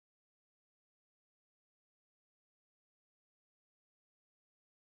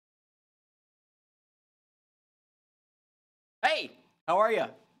Hey, how are you?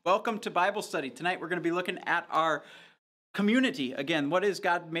 Welcome to Bible study. Tonight we're going to be looking at our community. Again, what has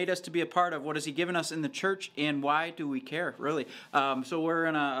God made us to be a part of? What has He given us in the church, and why do we care, really? So we're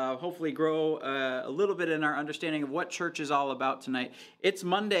going to hopefully grow a little bit in our understanding of what church is all about tonight. It's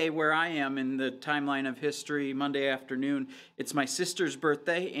Monday where I am in the timeline of history, Monday afternoon. It's my sister's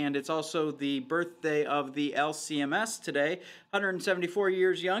birthday, and it's also the birthday of the LCMS today. 174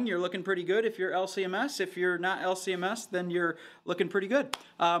 years young. You're looking pretty good if you're LCMS. If you're not LCMS, then you're looking pretty good.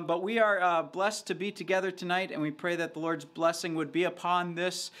 But we are blessed to be together tonight, and we pray that the Lord's blessing would be upon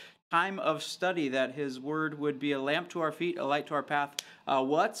this time of study, that His Word would be a lamp to our feet, a light to our path.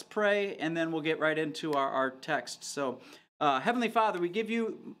 Let's pray, and then we'll get right into our text. So, Heavenly Father, we give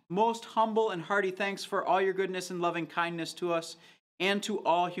you most humble and hearty thanks for all your goodness and loving kindness to us and to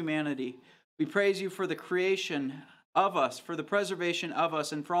all humanity. We praise you for the creation of us, for the preservation of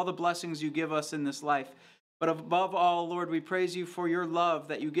us, and for all the blessings you give us in this life. But above all, Lord, we praise you for your love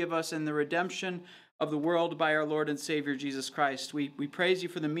that you give us in the redemption of the world by our Lord and Savior, Jesus Christ. We praise you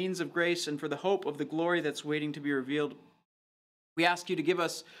for the means of grace and for the hope of the glory that's waiting to be revealed. We ask you to give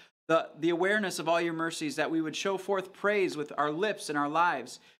us the awareness of all your mercies, that we would show forth praise with our lips and our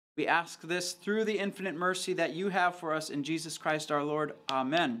lives. We ask this through the infinite mercy that you have for us in Jesus Christ our Lord.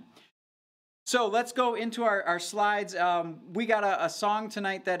 Amen. So let's go into our slides. We got a song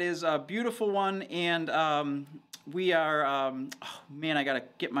tonight that is a beautiful one, and we are, oh man, I got to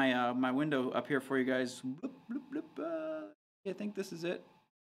get my window up here for you guys. Bloop, bloop, bloop, I think this is it.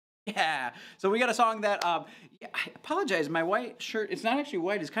 Yeah. So we got a song that, yeah, I apologize, my white shirt, it's not actually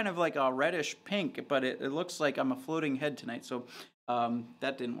white, it's kind of like a reddish pink, but it looks like I'm a floating head tonight, so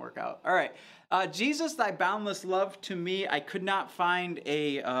that didn't work out. All right. Jesus, thy boundless love to me. I could not find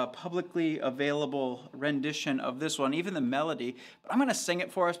a publicly available rendition of this one, even the melody. But I'm going to sing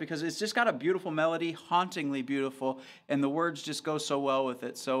it for us because it's just got a beautiful melody, hauntingly beautiful, and the words just go so well with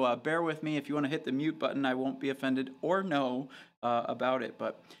it. So bear with me. If you want to hit the mute button, I won't be offended or know about it.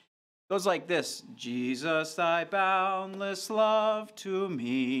 But it goes like this. Jesus, thy boundless love to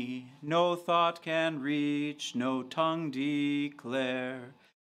me, no thought can reach, no tongue declare.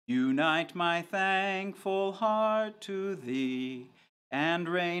 Unite my thankful heart to thee, and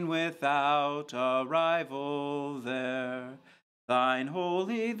reign without a rival there. Thine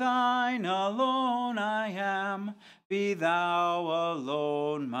holy, thine alone I am, be thou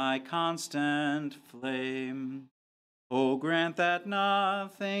alone my constant flame. O grant that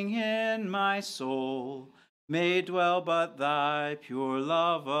nothing in my soul may dwell but thy pure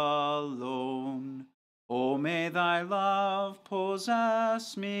love alone. O may thy love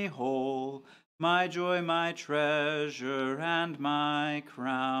possess me whole, my joy, my treasure, and my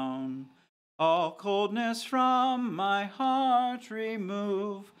crown. All coldness from my heart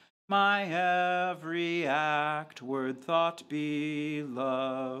remove, my every act, word, thought be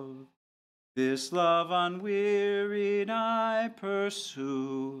love. This love unwearied I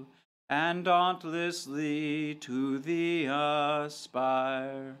pursue, and dauntlessly to thee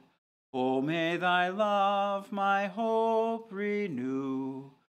aspire. O may thy love my hope renew,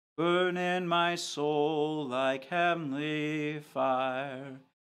 burn in my soul like heavenly fire,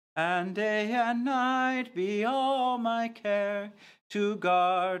 and day and night be all my care, to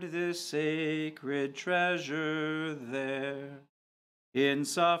guard this sacred treasure there. In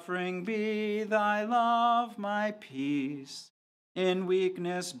suffering be thy love my peace, in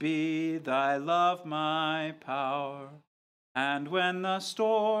weakness be thy love my power. And when the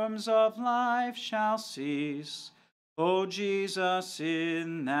storms of life shall cease, O Jesus,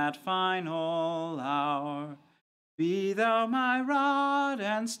 in that final hour, be thou my rod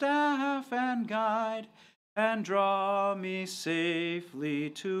and staff and guide, and draw me safely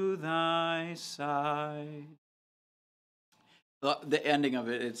to thy side. The ending of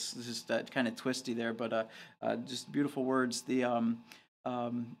it, it's just kind of twisty there, but just beautiful words. The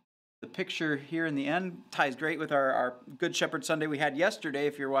picture here in the end ties great with our Good Shepherd Sunday we had yesterday,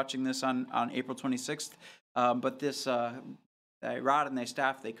 if you're watching this on April 26th. But this, thy rod and thy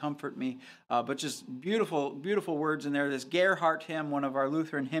staff, they comfort me. But just beautiful, beautiful words in there. This Gerhardt hymn, one of our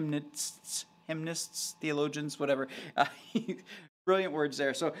Lutheran hymnists, theologians, whatever. Brilliant words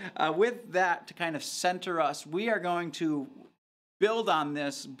there. So with that to kind of center us, we are going to build on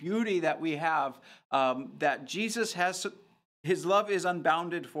this beauty that we have, that Jesus has. His love is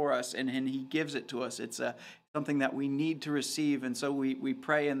unbounded for us, and he gives it to us. It's something that we need to receive. And so we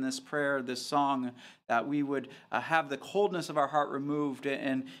pray in this prayer, this song, that we would have the coldness of our heart removed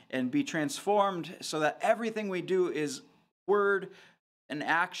and be transformed so that everything we do is word and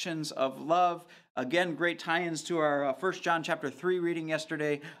actions of love. Again, great tie-ins to our 1 John chapter 3 reading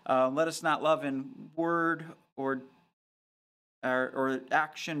yesterday. Let us not love in word or or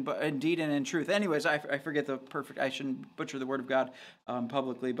action, but indeed and in truth. Anyways, I forget I shouldn't butcher the word of God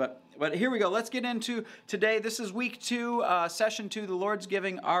publicly, but here we go. Let's get into today. This is week 2, session 2, the Lord's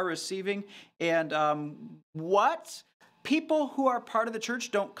giving, our receiving. And what? People who are part of the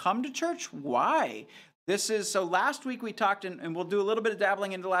church don't come to church? Why? So last week we talked, and we'll do a little bit of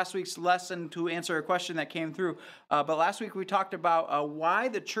dabbling into last week's lesson to answer a question that came through. But last week we talked about how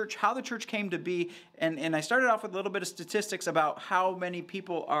the church came to be. And I started off with a little bit of statistics about how many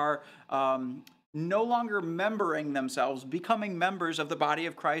people are no longer becoming members of the body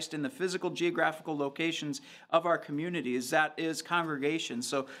of Christ in the physical geographical locations of our communities. That is congregations.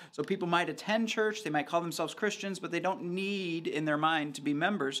 So people might attend church, they might call themselves Christians, but they don't need in their mind to be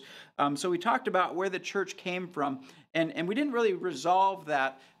members. So we talked about where the church came from, and we didn't really resolve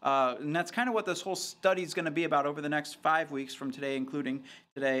that. And that's kind of what this whole study is going to be about over the next 5 weeks from today, including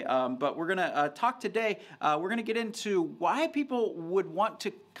today. But we're going to talk today. We're going to get into why people would want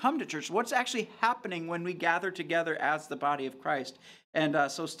to come to church. What's actually happening when we gather together as the body of Christ. And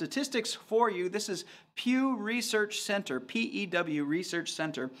so statistics for you. This is Pew Research Center, PEW Research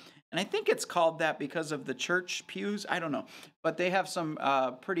Center. And I think it's called that because of the church pews. I don't know. But they have some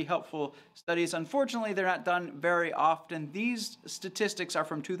pretty helpful studies. Unfortunately, they're not done very often. These statistics are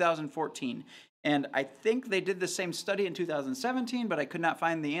from 2014. And I think they did the same study in 2017, but I could not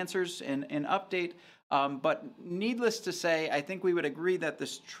find the answers in update. But needless to say, I think we would agree that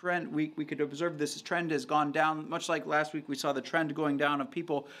this trend, we could observe this trend has gone down, much like last week we saw the trend going down of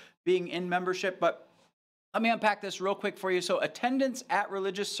people being in membership. But let me unpack this real quick for you. So attendance at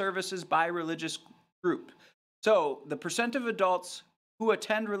religious services by religious group. So the percent of adults who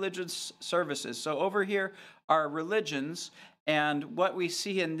attend religious services. So over here are religions, and what we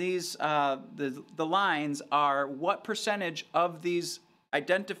see in these, the lines are what percentage of these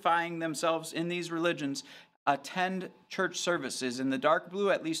identifying themselves in these religions attend church services. In the dark blue,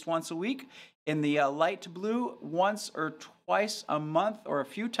 at least once a week. In the light blue, once or twice a month or a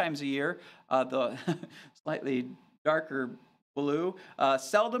few times a year. The slightly darker blue,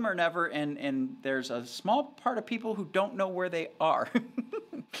 seldom or never, and there's a small part of people who don't know where they are.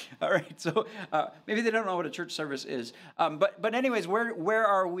 All right, so maybe they don't know what a church service is. But anyways, where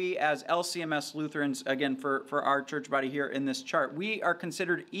are we as LCMS Lutherans, again, for our church body here in this chart? We are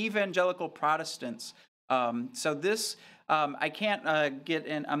considered evangelical Protestants. So this, I can't get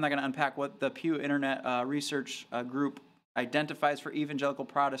in, I'm not going to unpack what the Pew Internet Research Group identifies for evangelical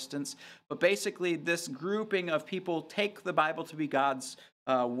Protestants, but basically this grouping of people take the Bible to be God's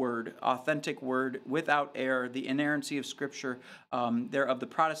word, authentic word, without error, the inerrancy of Scripture. They're of the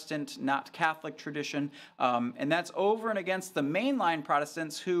Protestant, not Catholic tradition, and that's over and against the mainline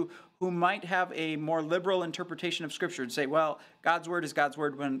Protestants who might have a more liberal interpretation of Scripture and say, well, God's word is God's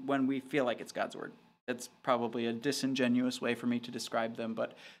word when we feel like it's God's word. That's probably a disingenuous way for me to describe them,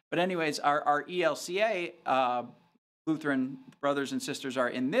 but anyways, our ELCA Lutheran brothers and sisters are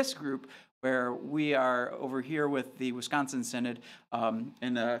in this group, where we are over here with the Wisconsin Synod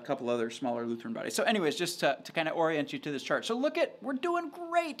and a couple other smaller Lutheran bodies. So anyways, just to kind of orient you to this chart. So we're doing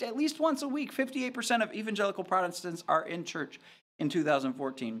great. At least once a week, 58% of evangelical Protestants are in church in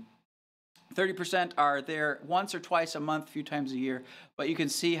 2014. 30% are there once or twice a month, a few times a year. But you can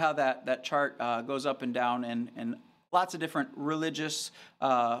see how that chart goes up and down, and lots of different religious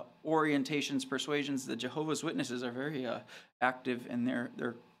orientations, persuasions. The Jehovah's Witnesses are very active in their.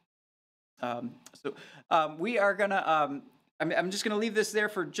 We are gonna. I'm just gonna leave this there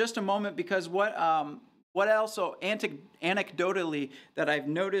for just a moment, because what else? So anecdotally that I've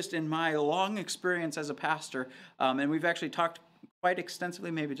noticed in my long experience as a pastor, and we've actually talked quite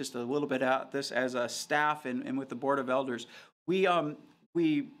extensively, maybe just a little bit about this as a staff and with the board of elders. We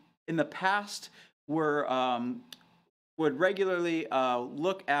in the past would regularly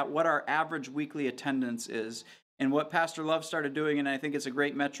look at what our average weekly attendance is. And what Pastor Love started doing, and I think it's a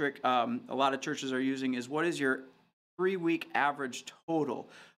great metric a lot of churches are using, is what is your 3-week average total?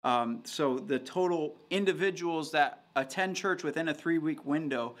 So the total individuals that attend church within a 3-week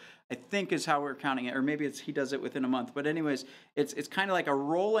window, I think is how we're counting it, or maybe he does it within a month. But anyways, it's kind of like a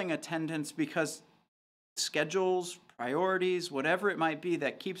rolling attendance, because schedules, priorities, whatever it might be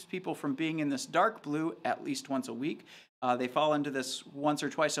that keeps people from being in this dark blue at least once a week. They fall into this once or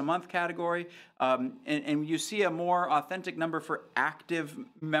twice a month category. And you see a more authentic number for active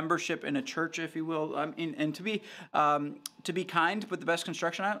membership in a church, if you will. And to be kind, with the best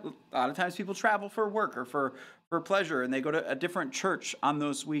construction on it, a lot of times people travel for work or for for pleasure, and they go to a different church on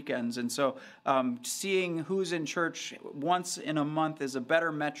those weekends. And so seeing who's in church once in a month is a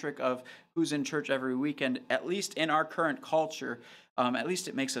better metric of who's in church every weekend, at least in our current culture. At least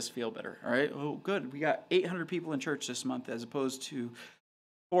it makes us feel better. All right. Oh, good. We got 800 people in church this month as opposed to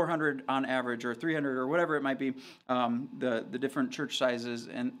 400 on average, or 300, or whatever it might be, the different church sizes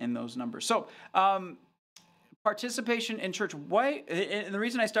and those numbers. So participation in church. Why? And the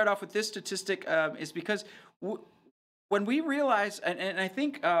reason I start off with this statistic is because when we realize, and I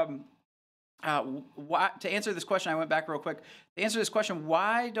think to answer this question, I went back real quick. To answer this question,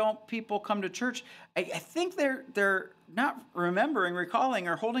 why don't people come to church? I think they're not remembering, recalling,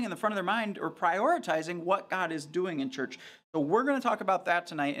 or holding in the front of their mind, or prioritizing what God is doing in church. So we're going to talk about that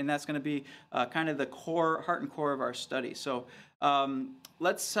tonight, and that's going to be kind of the heart and core of our study. So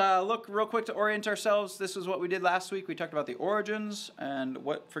let's look real quick to orient ourselves. This is what we did last week. We talked about the origins and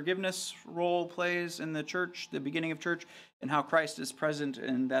what forgiveness role plays in the church, the beginning of church, and how Christ is present,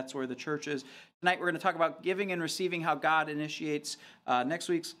 and that's where the church is. Tonight we're going to talk about giving and receiving, how God initiates. Next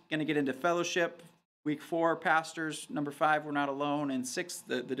week's going to get into fellowship. Week 4, pastors. Number 5, we're not alone. And 6,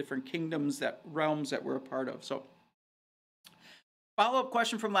 the different kingdoms, realms that we're a part of. So follow-up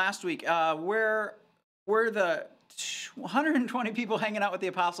question from last week. Where were the 120 people hanging out with the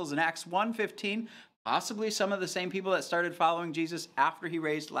apostles in Acts 1:15? Possibly some of the same people that started following Jesus after he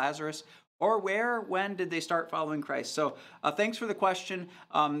raised Lazarus. Or when did they start following Christ? So thanks for the question.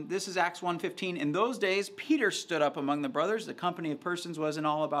 This is Acts 1:15. In those days, Peter stood up among the brothers. The company of persons was in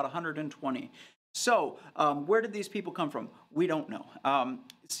all about 120. So where did these people come from? We don't know.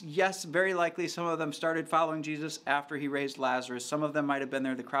 Yes, very likely some of them started following Jesus after he raised Lazarus. Some of them might have been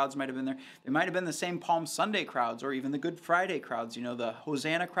there. The crowds might have been there. They might have been the same Palm Sunday crowds, or even the Good Friday crowds, the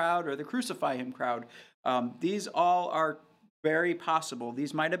Hosanna crowd or the Crucify Him crowd. These all are very possible.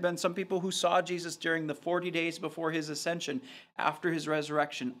 These might have been some people who saw Jesus during the 40 days before his ascension, after his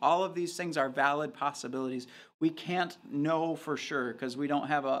resurrection. All of these things are valid possibilities. We can't know for sure because we don't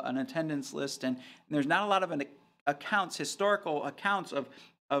have an attendance list, and there's not a lot of historical accounts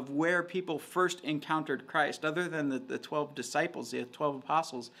of where people first encountered Christ, other than the 12 disciples, the 12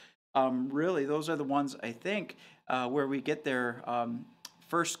 apostles. Really, those are the ones, I think, where we get their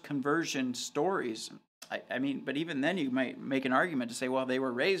first conversion stories. I mean, but even then you might make an argument to say, well, they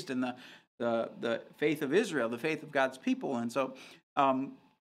were raised in the faith of Israel, the faith of God's people. And so,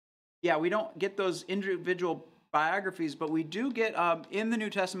 we don't get those individual biographies, but we do get, in the New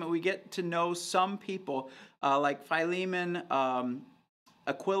Testament, we get to know some people like Philemon,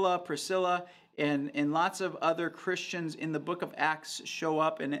 Aquila, Priscilla, and lots of other Christians in the book of Acts show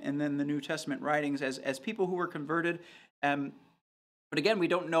up, and then the New Testament writings as people who were converted. But again, we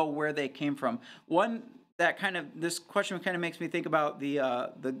don't know where they came from. This question kind of makes me think about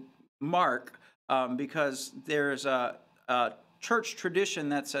the Mark, because there's a church tradition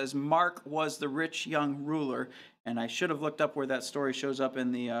that says Mark was the rich young ruler, and I should have looked up where that story shows up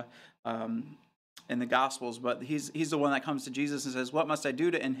in the Gospels, but he's the one that comes to Jesus and says, "What must I do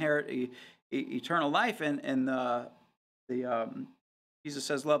to inherit eternal life?" And Jesus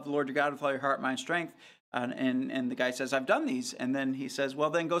says, "Love the Lord your God with all your heart, mind, strength." And the guy says, "I've done these." And then he says, "Well,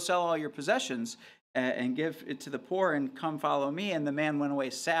 then go sell all your possessions and give it to the poor and come follow me." And the man went away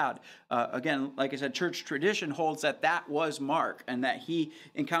sad. Again, like I said, church tradition holds that was Mark, and that he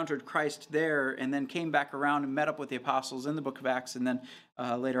encountered Christ there and then came back around and met up with the apostles in the book of Acts, and then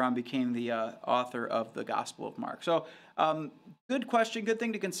later on became the author of the Gospel of Mark. So good question, good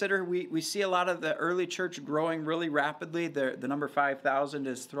thing to consider. We see a lot of the early church growing really rapidly. The number 5,000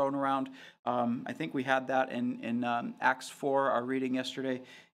 is thrown around. I think we had that in Acts 4, our reading yesterday,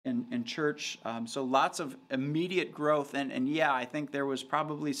 in church. So lots of immediate growth. And I think there was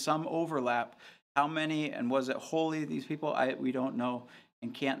probably some overlap. How many, and was it wholly these people? We don't know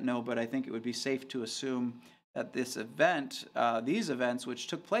and can't know, but I think it would be safe to assume that these events, which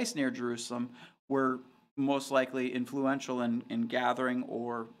took place near Jerusalem, were most likely influential in gathering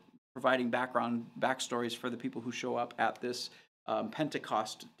or providing backstories for the people who show up at this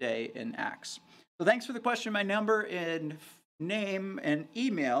Pentecost day in Acts. So thanks for the question. My number and name and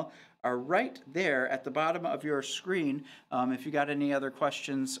email are right there at the bottom of your screen. If you got any other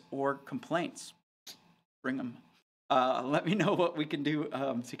questions or complaints, bring them. Let me know what we can do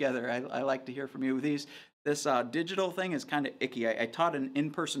together. I like to hear from you. This digital thing is kind of icky. I taught an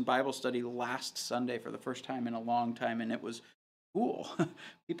in-person Bible study last Sunday for the first time in a long time, and it was cool.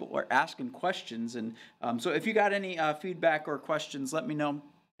 People were asking questions, and so if you got any feedback or questions, let me know.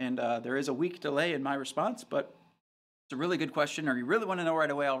 And there is a week delay in my response, but it's a really good question, or you really want to know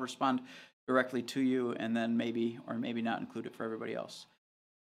right away, I'll respond directly to you, and then maybe or maybe not include it for everybody else.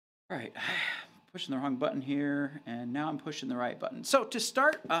 All right. pushing the wrong button here, and now I'm pushing the right button. So to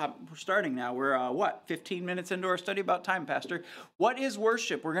start, we're starting now. We're 15 minutes into our study about time, Pastor. What is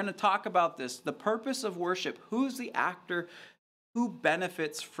worship? We're going to talk about this. The purpose of worship. Who's the actor? Who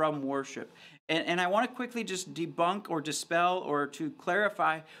benefits from worship? And I want to quickly just debunk or dispel or to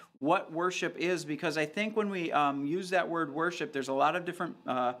clarify what worship is, because I think when we use that word worship, there's a lot of different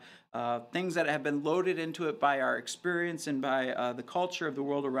things that have been loaded into it by our experience and by the culture of the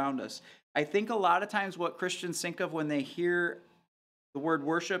world around us. I think a lot of times what Christians think of when they hear the word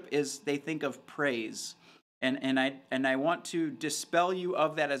worship is they think of praise. And I want to dispel you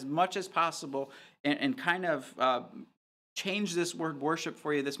of that as much as possible and kind of change this word worship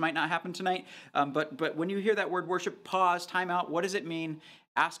for you. This might not happen tonight, but when you hear that word worship, pause, time out. What does it mean?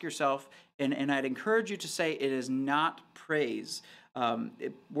 Ask yourself, and I'd encourage you to say it is not praise.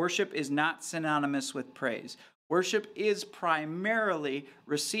 Worship is not synonymous with praise. Worship is primarily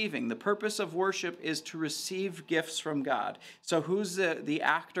receiving. The purpose of worship is to receive gifts from God. So who's the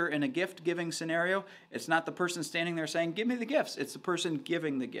actor in a gift-giving scenario? It's not the person standing there saying, give me the gifts. It's the person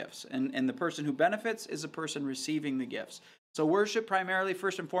giving the gifts. And the person who benefits is the person receiving the gifts. So worship primarily,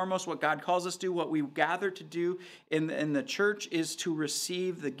 first and foremost, what God calls us to do, what we gather to do in the church is to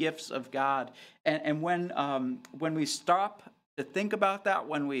receive the gifts of God. And when we stop to think about that,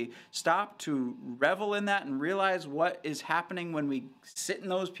 when we stop to revel in that and realize what is happening when we sit in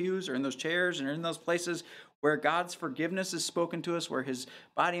those pews or in those chairs and in those places where God's forgiveness is spoken to us, where his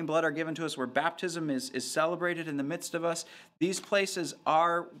body and blood are given to us, where baptism is celebrated in the midst of us, these places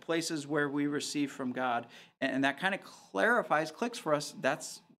are places where we receive from God. And that kind of clicks for us.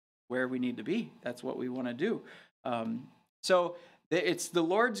 That's where we need to be. That's what we want to do. So it's the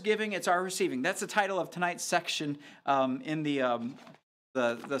Lord's giving, it's our receiving. That's the title of tonight's section in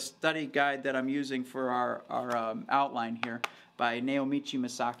the study guide that I'm using for our outline here by Naomichi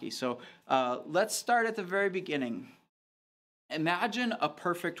Misaki. So let's start at the very beginning. Imagine a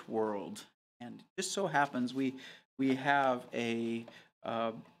perfect world, and it just so happens we have a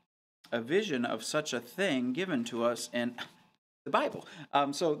vision of such a thing given to us in the Bible.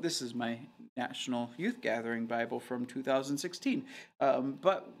 So this is my National Youth Gathering Bible from 2016.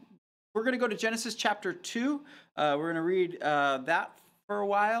 But we're going to go to Genesis chapter 2. We're going to read that for a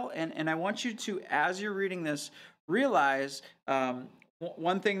while. And I want you to, as you're reading this, realize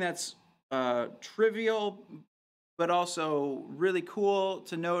one thing that's trivial but also really cool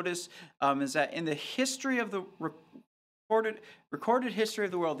to notice is that in the history of the recorded history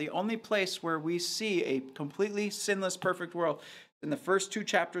of the world, the only place where we see a completely sinless, perfect world in the first 2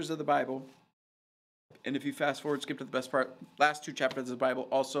 chapters of the Bible. And if you fast forward, skip to the best part, last 2 chapters of the Bible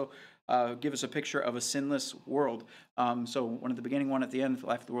also give us a picture of a sinless world. So one at the beginning, one at the end, the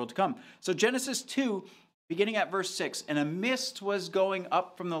life of the world to come. So Genesis 2, beginning at verse 6, and a mist was going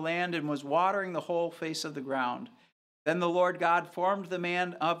up from the land and was watering the whole face of the ground. Then the Lord God formed the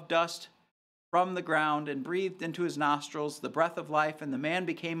man of dust from the ground and breathed into his nostrils the breath of life, and the man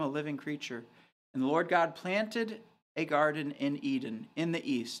became a living creature. And the Lord God planted a garden in Eden, in the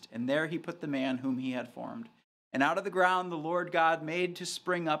east, and there he put the man whom he had formed. And out of the ground the Lord God made to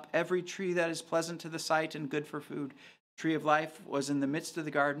spring up every tree that is pleasant to the sight and good for food. The tree of life was in the midst of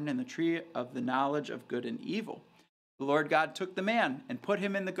the garden, and the tree of the knowledge of good and evil. The Lord God took the man and put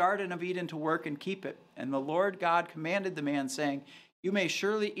him in the garden of Eden to work and keep it. And the Lord God commanded the man, saying, you may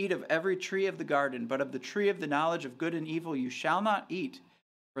surely eat of every tree of the garden, but of the tree of the knowledge of good and evil you shall not eat,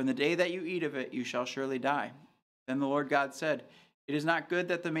 for in the day that you eat of it you shall surely die. Then the Lord God said, it is not good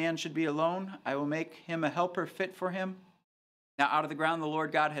that the man should be alone. I will make him a helper fit for him. Now out of the ground the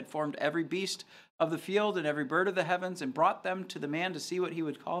Lord God had formed every beast of the field and every bird of the heavens, and brought them to the man to see what he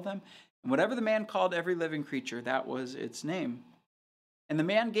would call them. And whatever the man called every living creature, that was its name. And the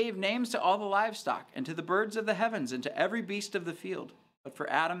man gave names to all the livestock, and to the birds of the heavens, and to every beast of the field. But for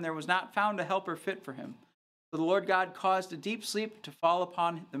Adam there was not found a helper fit for him. So the Lord God caused a deep sleep to fall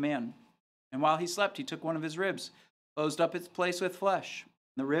upon the man. And while he slept, he took one of his ribs, closed up its place with flesh.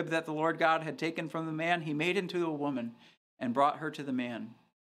 And the rib that the Lord God had taken from the man, he made into a woman, and brought her to the man.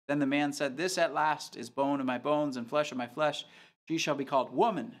 Then the man said, this at last is bone of my bones and flesh of my flesh. She shall be called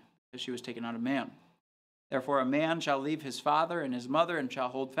woman, because she was taken out of man. Therefore a man shall leave his father and his mother, and shall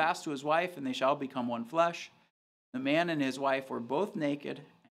hold fast to his wife, and they shall become one flesh. The man and his wife were both naked,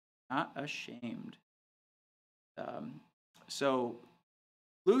 and not ashamed. So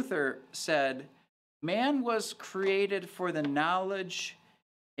Luther said, man was created for the knowledge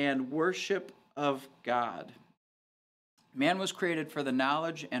and worship of God. Man was created for the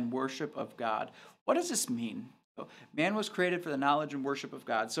knowledge and worship of God. What does this mean? Man was created for the knowledge and worship of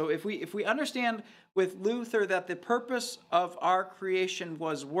God. So if we understand with Luther that the purpose of our creation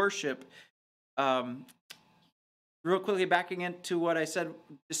was worship, um, real quickly backing into what I said,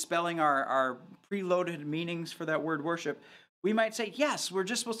 dispelling our preloaded meanings for that word worship, we might say, yes, we're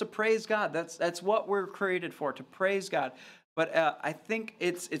just supposed to praise God. That's what we're created for, to praise God. But I think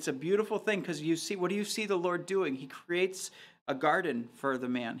it's a beautiful thing, because you see, what do you see the Lord doing? He creates a garden for the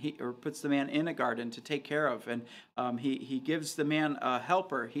man, or puts the man in a garden to take care of, and he gives the man a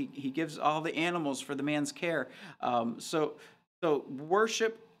helper. He gives all the animals for the man's care. So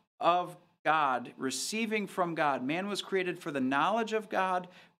worship of God, receiving from God. Man was created for the knowledge of God,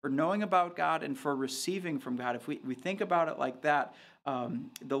 for knowing about God, and for receiving from God. If we think about it like that,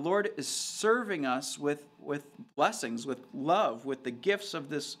 the Lord is serving us with blessings, with love, with the gifts of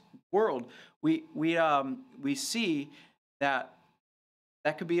this world. We see that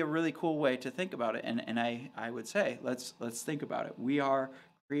that could be a really cool way to think about it. And I would say, let's think about it. We are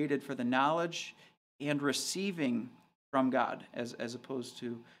created for the knowledge and receiving from God, as opposed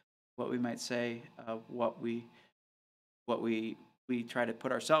to what we might say, what we try to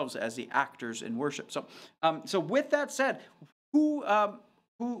put ourselves as the actors in worship. So with that said, who's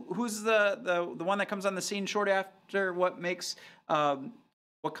the one that comes on the scene short after what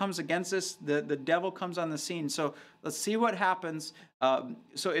comes against us? The devil comes on the scene. So let's see what happens.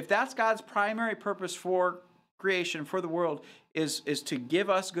 So if that's God's primary purpose for creation, for the world, is to give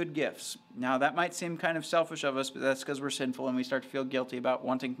us good gifts. Now, that might seem kind of selfish of us, but that's because we're sinful and we start to feel guilty about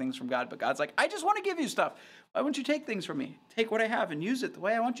wanting things from God. But God's like, I just want to give you stuff. Why wouldn't you take things from me? Take what I have and use it the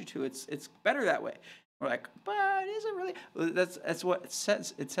way I want you to. It's better that way. We're like, but is it really? That's what it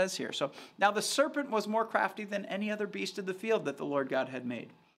says. It says here. So now the serpent was more crafty than any other beast of the field that the Lord God had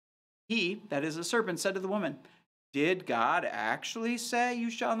made. He, that is the serpent, said to the woman, did God actually say you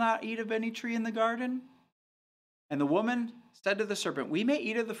shall not eat of any tree in the garden? And the woman said to the serpent, we may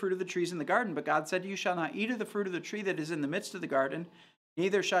eat of the fruit of the trees in the garden, but God said, you shall not eat of the fruit of the tree that is in the midst of the garden,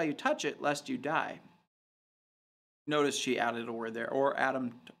 neither shall you touch it, lest you die. Notice she added a word there, or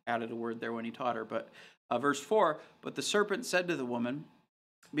Adam added a word there when he taught her. But verse 4, but the serpent said to the woman,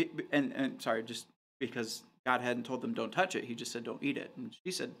 and sorry, just because God hadn't told them don't touch it, he just said don't eat it. And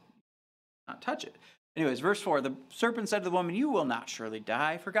she said, not touch it. Anyways, verse 4, the serpent said to the woman, you will not surely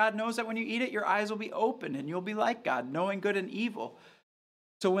die, for God knows that when you eat it, your eyes will be opened, and you'll be like God, knowing good and evil.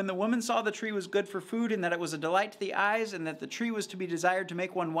 So when the woman saw the tree was good for food, and that it was a delight to the eyes, and that the tree was to be desired to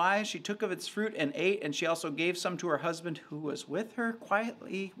make one wise, she took of its fruit and ate, and she also gave some to her husband who was with her,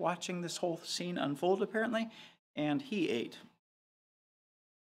 quietly watching this whole scene unfold, apparently, and he ate.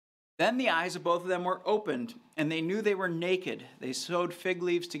 Then the eyes of both of them were opened, and they knew they were naked. They sewed fig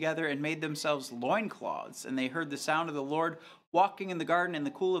leaves together and made themselves loincloths. And they heard the sound of the Lord walking in the garden in the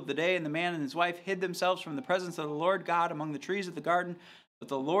cool of the day. And the man and his wife hid themselves from the presence of the Lord God among the trees of the garden. But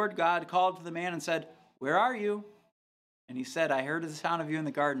the Lord God called to the man and said, where are you? And he said, I heard the sound of you in the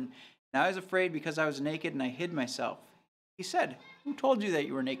garden. And I was afraid because I was naked, and I hid myself. He said, who told you that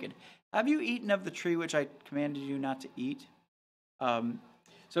you were naked? Have you eaten of the tree which I commanded you not to eat?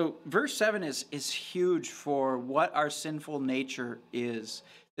 So verse 7 is huge for what our sinful nature is.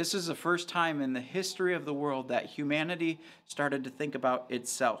 This is the first time in the history of the world that humanity started to think about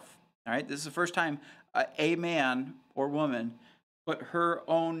itself. All right, this is the first time a man or woman put her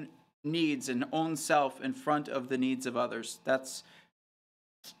own needs and own self in front of the needs of others. That's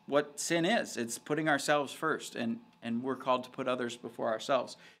what sin is. It's putting ourselves first, and we're called to put others before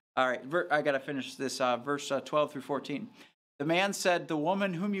ourselves. All right, I got to finish this verse 12 through 14. The man said, the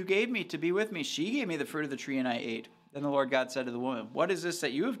woman whom you gave me to be with me, she gave me the fruit of the tree and I ate. Then the Lord God said to the woman, what is this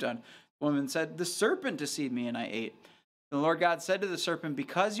that you have done? The woman said, the serpent deceived me and I ate. Then the Lord God said to the serpent,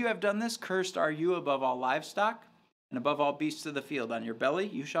 because you have done this, cursed are you above all livestock and above all beasts of the field. On your belly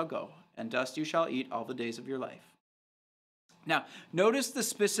you shall go, and dust you shall eat all the days of your life. Now, notice the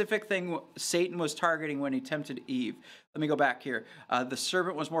specific thing Satan was targeting when he tempted Eve. Let me go back here. The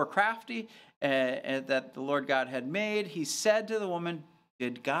serpent was more crafty that the Lord God had made. He said to the woman,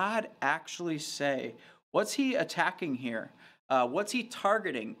 did God actually say? What's he attacking here? What's he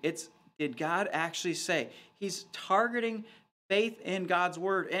targeting? Did God actually say? He's targeting faith in God's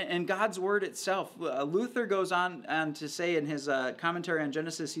word and God's word itself. Luther goes on to say in his commentary on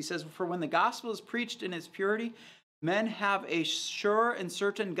Genesis, he says, for when the gospel is preached in its purity, men have a sure and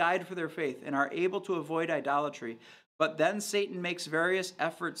certain guide for their faith and are able to avoid idolatry. But then Satan makes various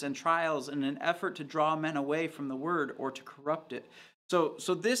efforts and trials in an effort to draw men away from the word or to corrupt it. So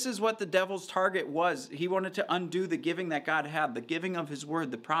this is what the devil's target was. He wanted to undo the giving that God had, the giving of his word,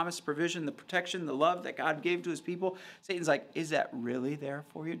 the promise, provision, the protection, the love that God gave to his people. Satan's like, is that really there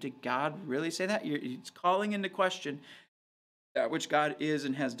for you? Did God really say that? He's calling into question that which God is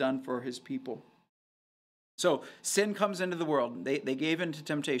and has done for his people. So sin comes into the world. They gave into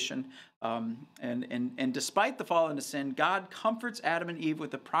temptation. And despite the fall into sin, God comforts Adam and Eve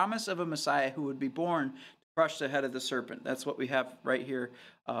with the promise of a Messiah who would be born to crush the head of the serpent. That's what we have right here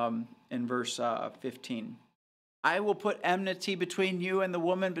in verse 15. I will put enmity between you and the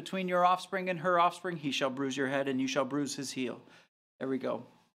woman, between your offspring and her offspring. He shall bruise your head, and you shall bruise his heel. There we go.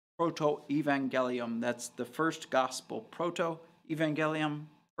 Proto-evangelium. That's the first gospel. Proto-evangelium,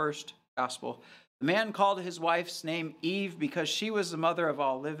 first gospel. The man called his wife's name Eve because she was the mother of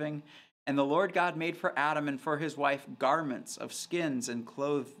all living. And the Lord God made for Adam and for his wife garments of skins and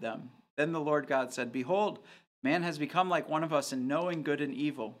clothed them. Then the Lord God said, Behold, man has become like one of us in knowing good and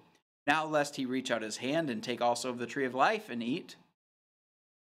evil. Now lest he reach out his hand and take also of the tree of life and eat.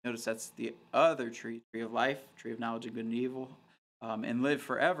 Notice that's the other tree of life, tree of knowledge of good and evil, and live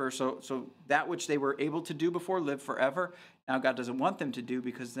forever. So that which they were able to do before, live forever, now God doesn't want them to do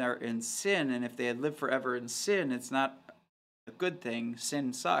because they're in sin. And if they had lived forever in sin, it's not a good thing.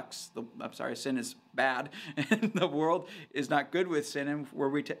 Sin sucks. Sin is bad. And the world is not good with sin. And were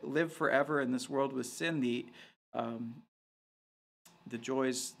we to live forever in this world with sin, the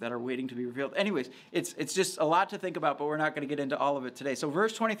joys that are waiting to be revealed. Anyways, it's just a lot to think about, but we're not going to get into all of it today. So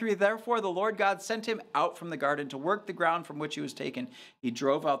verse 23, therefore the Lord God sent him out from the garden to work the ground from which he was taken. He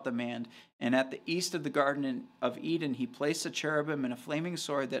drove out the man, and at the east of the garden of Eden he placed a cherubim and a flaming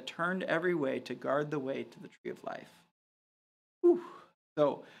sword that turned every way to guard the way to the tree of life. Whew.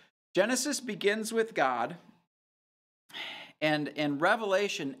 So Genesis begins with God, and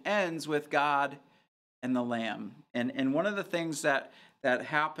Revelation ends with God and the Lamb. And one of the things that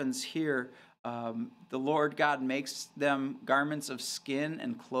happens here, the Lord God makes them garments of skin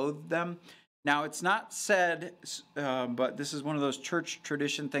and clothed them. Now, it's not said, but this is one of those church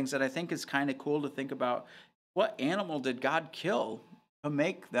tradition things that I think is kind of cool to think about. What animal did God kill to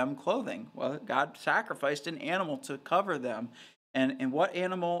make them clothing? Well, God sacrificed an animal to cover them. And what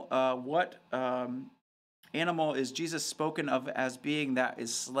animal, animal is Jesus spoken of as being that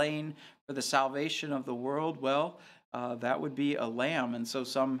is slain for the salvation of the world? Well, that would be a lamb. And so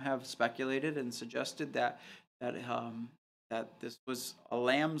some have speculated and suggested that this was a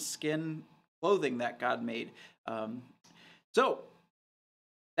lamb's skin clothing that God made. So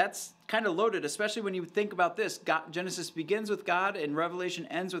that's kind of loaded, especially when you think about this. Genesis begins with God and Revelation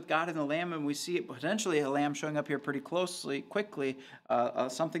ends with God and the Lamb, and we see potentially a lamb showing up here pretty quickly,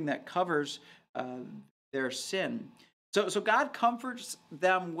 something that covers their sin. So God comforts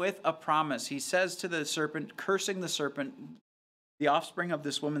them with a promise. He says to the serpent, cursing the serpent, the offspring of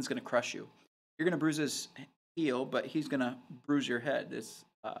this woman's going to crush you. You're going to bruise his heel, but he's going to bruise your head. It's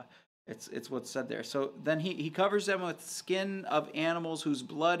what's said there. So then he covers them with skin of animals whose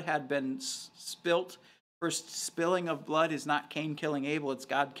blood had been spilt. First spilling of blood is not Cain killing Abel. It's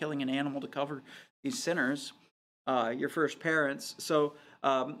God killing an animal to cover these sinners, your first parents. So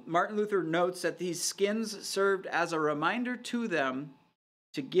Martin Luther notes that these skins served as a reminder to them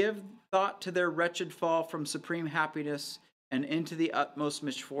to give thought to their wretched fall from supreme happiness and into the utmost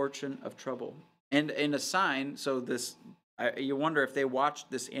misfortune of trouble. And a sign, so this, you wonder if they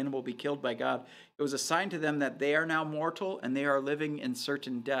watched this animal be killed by God. It was a sign to them that they are now mortal and they are living in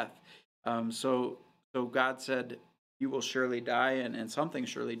certain death. So God said, you will surely die, and something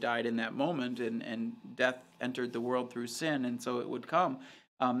surely died in that moment, and death entered the world through sin, and so it would come.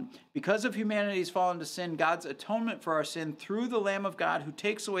 Because of humanity's fall into sin, God's atonement for our sin through the Lamb of God who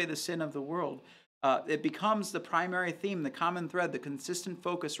takes away the sin of the world, it becomes the primary theme, the common thread, the consistent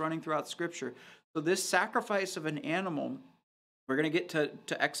focus running throughout Scripture. So this sacrifice of an animal, we're going to get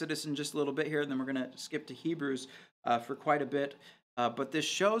to Exodus in just a little bit here, and then we're going to skip to Hebrews for quite a bit. But this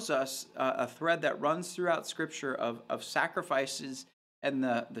shows us a thread that runs throughout Scripture of sacrifices and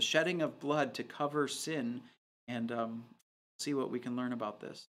the shedding of blood to cover sin, and see what we can learn about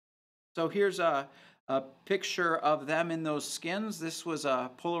this. So here's a picture of them in those skins. This was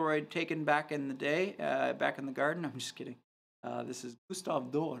a Polaroid taken back in the day, back in the garden. I'm just kidding. This is Gustave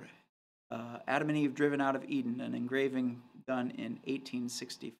Doré. Adam and Eve driven out of Eden, an engraving done in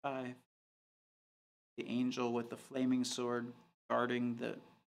 1865. The angel with the flaming sword guarding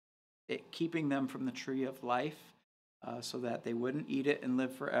keeping them from the tree of life, so that they wouldn't eat it and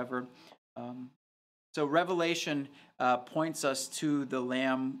live forever. So Revelation points us to the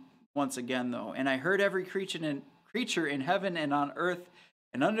Lamb once again, though. And I heard every creature in heaven and on earth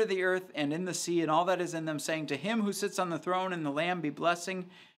and under the earth and in the sea and all that is in them, saying, to him who sits on the throne and the Lamb be blessing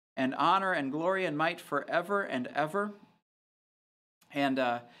and honor and glory and might forever and ever. And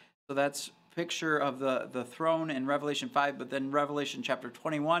so that's picture of the throne in Revelation 5, but then Revelation chapter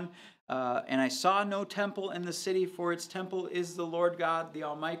 21, and I saw no temple in the city, for its temple is the Lord God, the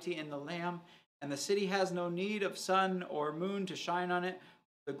Almighty, and the Lamb. and the city has no need of sun or moon to shine on it.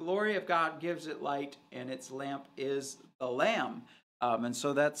 The glory of God gives it light, and its lamp is the Lamb. And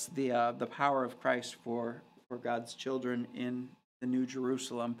so that's the power of Christ for God's children in the New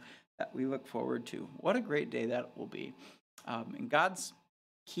Jerusalem that we look forward to. What a great day that will be. And God's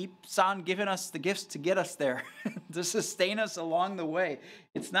keeps on giving us the gifts to get us there, to sustain us along the way.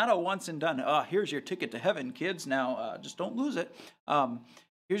 It's not a once and done. Oh, here's your ticket to heaven, kids. Now, just don't lose it.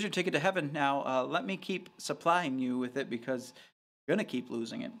 Here's your ticket to heaven. Now, let me keep supplying you with it because you're going to keep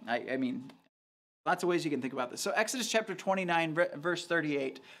losing it. I mean, lots of ways you can think about this. So Exodus chapter 29, verse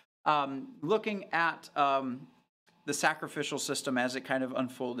 38, looking at the sacrificial system as it kind of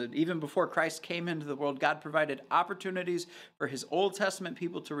unfolded. Even before Christ came into the world, God provided opportunities for his Old Testament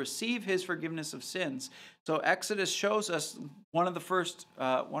people to receive his forgiveness of sins. So Exodus shows us one of the first,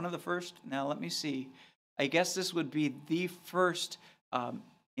 now let me see, I guess this would be the first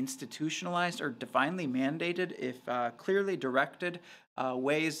institutionalized or divinely mandated, if clearly directed,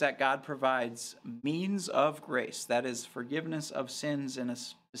 ways that God provides means of grace, that is forgiveness of sins in a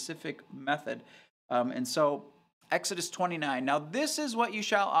specific method. And so Exodus 29, now this is what you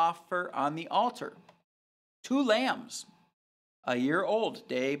shall offer on the altar: 2 lambs, a year old,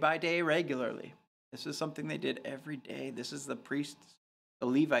 day by day regularly. This is something they did every day. This is the priests, the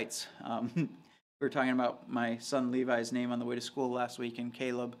Levites. We were talking about my son Levi's name on the way to school last week, and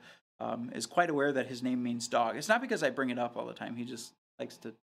Caleb is quite aware that his name means dog. It's not because I bring it up all the time. He just likes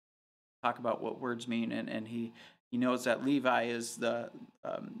to talk about what words mean, and he knows that Levi is the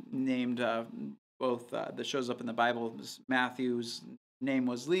named both that shows up in the Bible. Matthew's name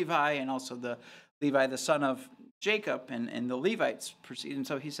was Levi, and also the Levi, the son of Jacob, and the Levites proceed. And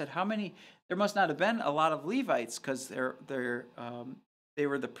so he said, how many? There must not have been a lot of Levites because they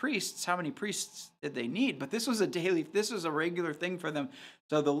were the priests. How many priests did they need? But this was a regular thing for them.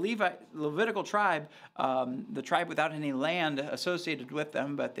 So the Levitical tribe, the tribe without any land associated with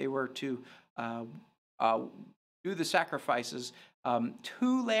them, but they were to do the sacrifices,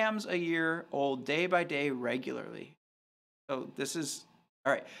 2 lambs a year old, day by day, regularly. So this is,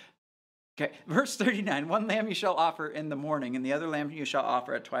 all right. Okay, verse 39, 1 lamb you shall offer in the morning, and the other lamb you shall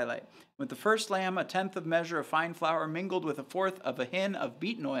offer at twilight. With the first lamb, 1/10 of measure of fine flour mingled with 1/4 of a hin of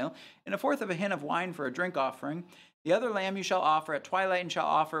beaten oil, and 1/4 of a hin of wine for a drink offering. The other lamb you shall offer at twilight, and shall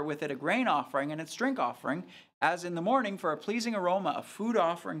offer with it a grain offering and its drink offering, as in the morning, for a pleasing aroma, a food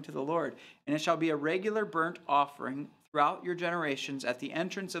offering to the Lord. And it shall be a regular burnt offering throughout your generations at the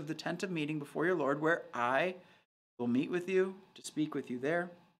entrance of the tent of meeting before your Lord, where I will meet with you to speak with you there.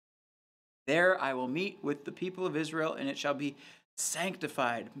 There I will meet with the people of Israel, and it shall be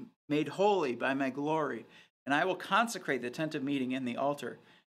sanctified, made holy by my glory. And I will consecrate the tent of meeting and the altar.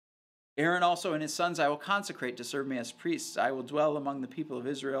 Aaron also and his sons I will consecrate to serve me as priests. I will dwell among the people of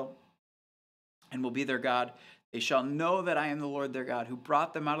Israel and will be their God. They shall know that I am the Lord their God, who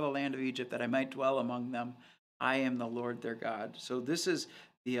brought them out of the land of Egypt, that I might dwell among them. I am the Lord their God. So this is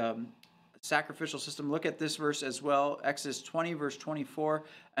the sacrificial system. Look at this verse as well. Exodus 20, verse 24.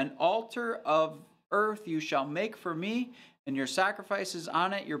 An altar of earth you shall make for me, and your sacrifices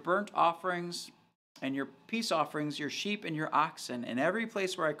on it, your burnt offerings and your peace offerings, your sheep and your oxen. In every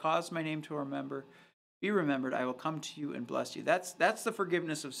place where I cause my name to be remembered, I will come to you and bless you. That's the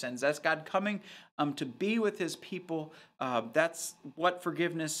forgiveness of sins. That's God coming to be with his people. That's what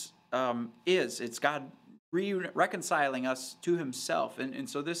forgiveness is. It's God reconciling us to himself. And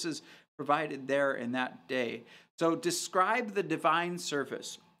so this is provided there in that day. So describe the divine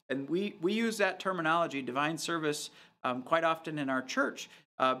service. And we use that terminology, divine service, quite often in our church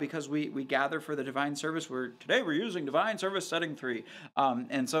because we gather for the divine service. Today we're using divine service setting 3.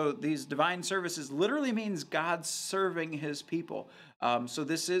 And so these divine services literally means God serving his people. So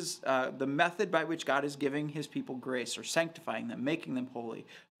this is the method by which God is giving his people grace, or sanctifying them, making them holy,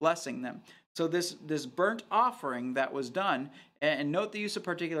 blessing them. So this burnt offering that was done, and note the use of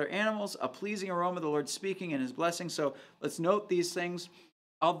particular animals, a pleasing aroma, the Lord speaking and his blessing. So let's note these things.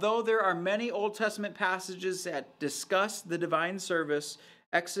 Although there are many Old Testament passages that discuss the divine service,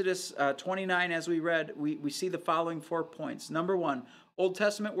 Exodus 29, as we read, we see the following 4 points. Number 1, Old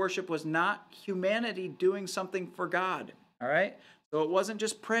Testament worship was not humanity doing something for God, all right? So it wasn't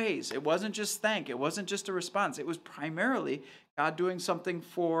just praise. It wasn't just thank. It wasn't just a response. It was primarily God doing something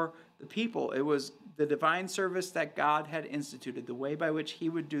for the people. It was the divine service that God had instituted, the way by which he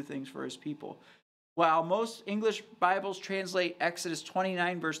would do things for his people. While most English Bibles translate Exodus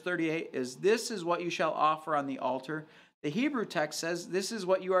 29, verse 38 as, this is what you shall offer on the altar, the Hebrew text says, this is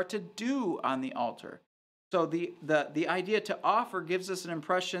what you are to do on the altar. So the idea to offer gives us an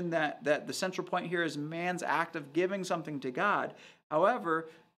impression that the central point here is man's act of giving something to God. However,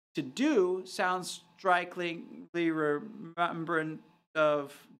 To do sounds strikingly remembrant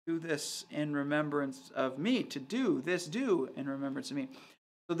of, do this in remembrance of me. To do this, do in remembrance of me.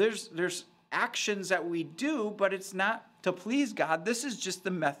 So there's actions that we do, but it's not to please God. This is just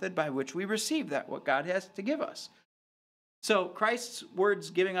the method by which we receive that, what God has to give us. So Christ's words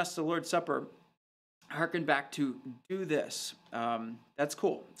giving us the Lord's Supper harken back to do this. That's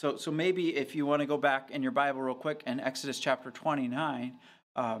cool. So maybe if you want to go back in your Bible real quick in Exodus chapter 29,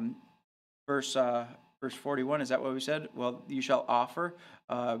 verse 41, is that what we said? Well, you shall offer,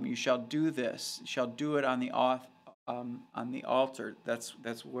 you shall do this, you shall do it on the altar.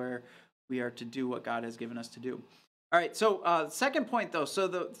 That's where we are to do what God has given us to do. All right. So second point though. So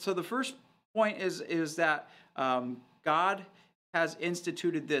the first point is that God has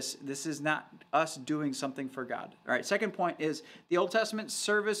instituted this. This is not us doing something for God. All right. Second point is the Old Testament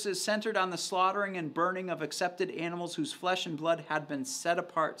service is centered on the slaughtering and burning of accepted animals whose flesh and blood had been set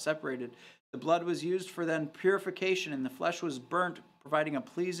apart, separated. The blood was used for then purification, and the flesh was burnt, providing a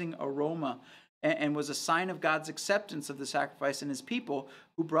pleasing aroma, and was a sign of God's acceptance of the sacrifice and his people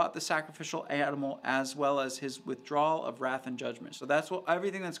who brought the sacrificial animal, as well as his withdrawal of wrath and judgment. So that's what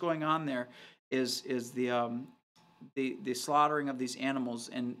everything that's going on there is the slaughtering of these animals,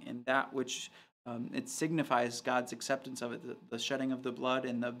 and that which it signifies God's acceptance of it, the shedding of the blood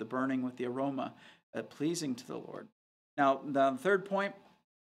and the burning with the aroma, pleasing to the Lord. Now, the third point,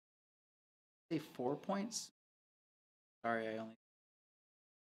 4 points? Sorry,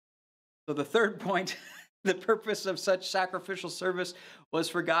 So the third point, the purpose of such sacrificial service was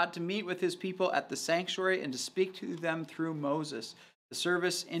for God to meet with his people at the sanctuary and to speak to them through Moses. The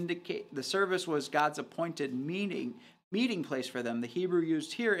service was God's appointed meeting place for them. The Hebrew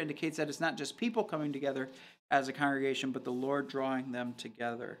used here indicates that it's not just people coming together as a congregation, but the Lord drawing them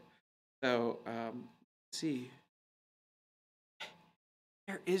together. So, let's see.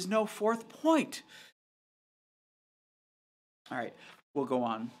 There is no fourth point. All right, we'll go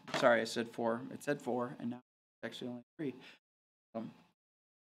on. Sorry, I said 4. It said 4, and now it's actually only 3.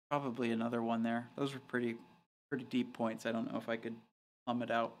 Probably another one there. Those were pretty deep points. I don't know if I could plumb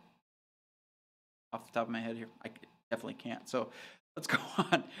it out off the top of my head here. I definitely can't. So let's go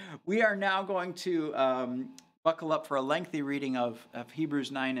on. We are now going to buckle up for a lengthy reading of Hebrews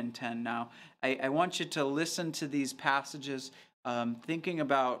 9 and 10. Now, I want you to listen to these passages, thinking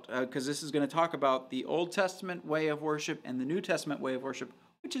about, because this is going to talk about the Old Testament way of worship and the New Testament way of worship,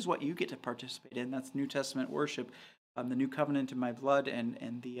 which is what you get to participate in. That's New Testament worship, the new covenant in my blood,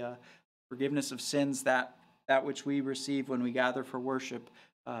 and the forgiveness of sins, that which we receive when we gather for worship,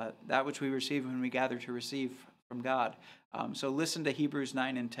 that which we receive when we gather to receive from God. So listen to Hebrews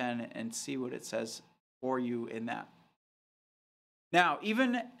 9 and 10 and see what it says for you in that. Now,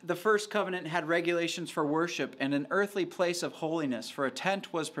 even the first covenant had regulations for worship and an earthly place of holiness, for a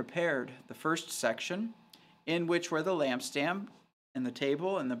tent was prepared, the first section, in which were the lampstand and the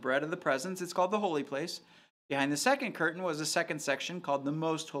table and the bread of the presence. It's called the holy place. Behind the second curtain was a second section called the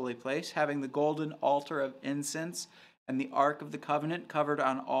most holy place, having the golden altar of incense and the ark of the covenant covered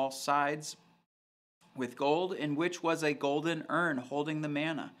on all sides with gold, in which was a golden urn holding the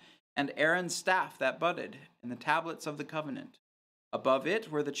manna, and Aaron's staff that budded, and the tablets of the covenant. Above it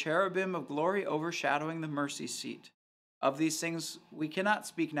were the cherubim of glory overshadowing the mercy seat. Of these things we cannot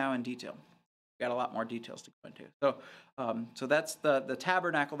speak now in detail. We've got a lot more details to go into. So that's the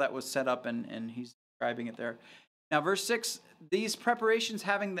tabernacle that was set up, and he's describing it there. Now, verse 6, these preparations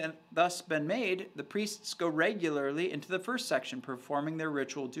having thus been made, the priests go regularly into the first section, performing their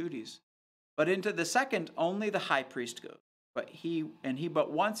ritual duties. But into the second, only the high priest goes. But he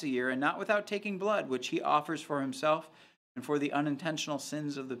but once a year, and not without taking blood, which he offers for himself and for the unintentional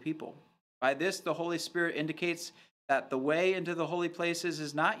sins of the people. By this, the Holy Spirit indicates that the way into the holy places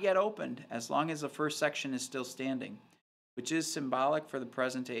is not yet opened, as long as the first section is still standing, which is symbolic for the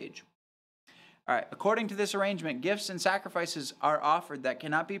present age. All right, according to this arrangement, gifts and sacrifices are offered that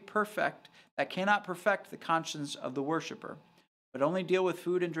cannot perfect the conscience of the worshiper, but only deal with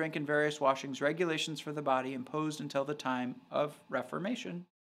food and drink and various washings, regulations for the body imposed until the time of Reformation.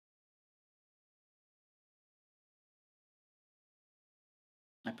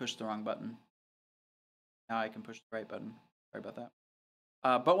 I pushed the wrong button. Now I can push the right button. Sorry about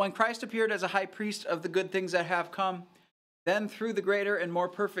that. But when Christ appeared as a high priest of the good things that have come, then through the greater and more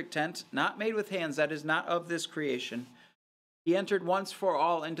perfect tent, not made with hands, that is not of this creation, he entered once for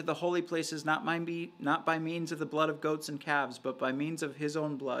all into the holy places, not by means of the blood of goats and calves, but by means of his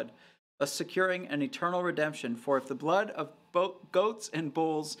own blood, thus securing an eternal redemption. For if the blood of goats and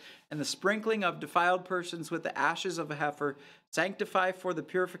bulls and the sprinkling of defiled persons with the ashes of a heifer sanctify for the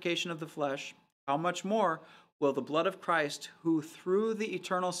purification of the flesh, how much more will the blood of Christ, who through the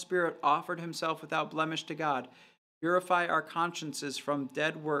eternal Spirit offered himself without blemish to God, purify our consciences from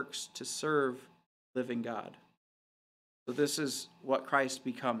dead works to serve living God. So this is what Christ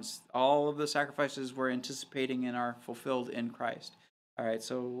becomes. All of the sacrifices we're anticipating and are fulfilled in Christ. All right,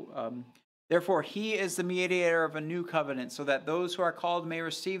 so therefore he is the mediator of a new covenant, so that those who are called may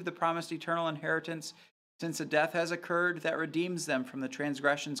receive the promised eternal inheritance, since a death has occurred that redeems them from the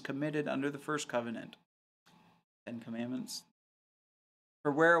transgressions committed under the first covenant. 10 Commandments.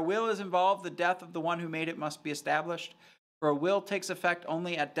 For where a will is involved, the death of the one who made it must be established. For a will takes effect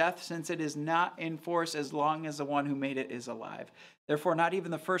only at death, since it is not in force as long as the one who made it is alive. Therefore, not even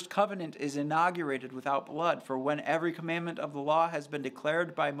the first covenant is inaugurated without blood. For when every commandment of the law has been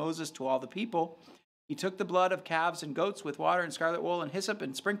declared by Moses to all the people, he took the blood of calves and goats with water and scarlet wool and hyssop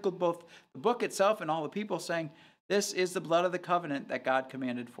and sprinkled both the book itself and all the people, saying, "This is the blood of the covenant that God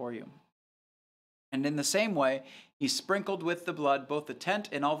commanded for you." And in the same way, he sprinkled with the blood both the tent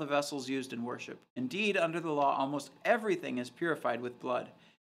and all the vessels used in worship. Indeed, under the law, almost everything is purified with blood,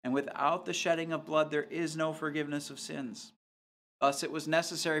 and without the shedding of blood, there is no forgiveness of sins. Thus, it was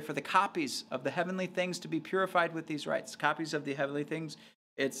necessary for the copies of the heavenly things to be purified with these rites. Copies of the heavenly things,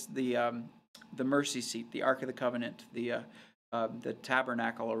 it's the mercy seat, the Ark of the Covenant, the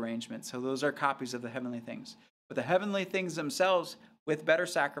tabernacle arrangement. So those are copies of the heavenly things. But the heavenly things themselves, with better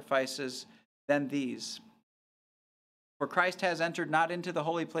sacrifices than these. For Christ has entered not into the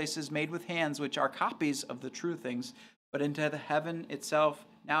holy places made with hands, which are copies of the true things, but into the heaven itself,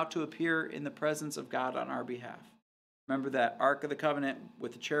 now to appear in the presence of God on our behalf. Remember that Ark of the Covenant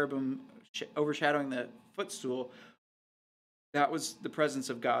with the cherubim overshadowing the footstool, that was the presence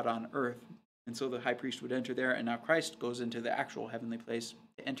of God on earth. And so the high priest would enter there, and now Christ goes into the actual heavenly place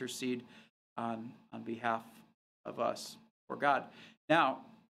to intercede on behalf of us for God. Now,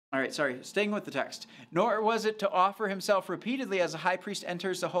 staying with the text. Nor was it to offer himself repeatedly as a high priest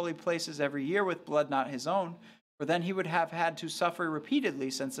enters the holy places every year with blood not his own, for then he would have had to suffer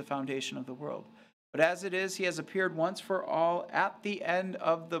repeatedly since the foundation of the world. But as it is, he has appeared once for all at the end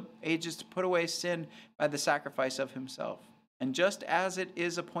of the ages to put away sin by the sacrifice of himself. And just as it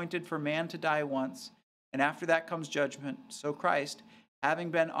is appointed for man to die once, and after that comes judgment, so Christ,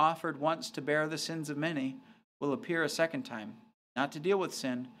 having been offered once to bear the sins of many, will appear a second time, not to deal with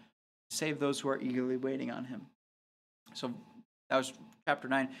sin, save those who are eagerly waiting on him. So that was chapter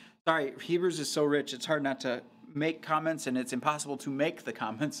 9. Sorry, Hebrews is so rich, it's hard not to make comments, and it's impossible to make the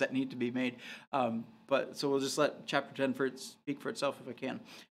comments that need to be made. But so we'll just let chapter 10 speak for itself if I can.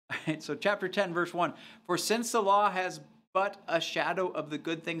 All right, so chapter 10, verse 1. For since the law has but a shadow of the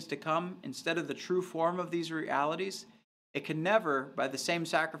good things to come, instead of the true form of these realities, it can never, by the same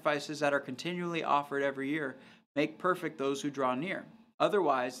sacrifices that are continually offered every year, make perfect those who draw near.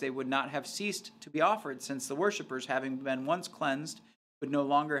 Otherwise, they would not have ceased to be offered, since the worshippers, having been once cleansed, would no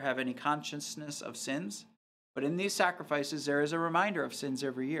longer have any consciousness of sins. But in these sacrifices there is a reminder of sins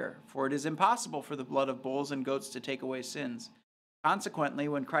every year, for it is impossible for the blood of bulls and goats to take away sins. Consequently,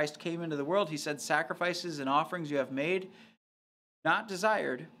 when Christ came into the world, he said, sacrifices and offerings you have not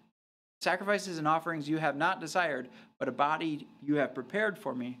desired, but a body you have prepared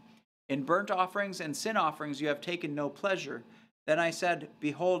for me. In burnt offerings and sin offerings you have taken no pleasure. Then I said,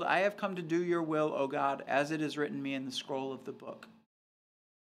 behold, I have come to do your will, O God, as it is written me in the scroll of the book.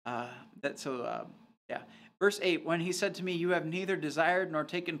 Verse 8, when he said to me, you have neither desired nor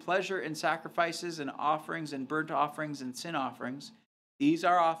taken pleasure in sacrifices and offerings and burnt offerings and sin offerings. These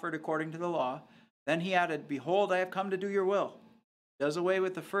are offered according to the law. Then he added, behold, I have come to do your will. Does away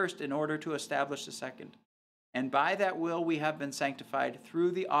with the first in order to establish the second. And by that will we have been sanctified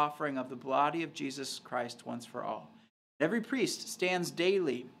through the offering of the body of Jesus Christ once for all. Every priest stands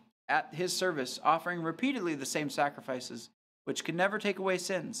daily at his service, offering repeatedly the same sacrifices, which can never take away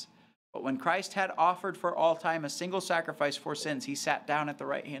sins. But when Christ had offered for all time a single sacrifice for sins, he sat down at the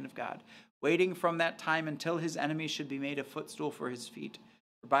right hand of God, waiting from that time until his enemies should be made a footstool for his feet.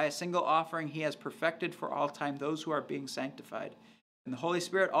 For by a single offering he has perfected for all time those who are being sanctified. And the Holy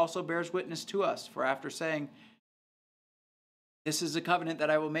Spirit also bears witness to us, for after saying, this is the covenant that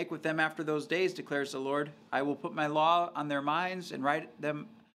I will make with them after those days, declares the Lord. I will put my law on their minds and write them,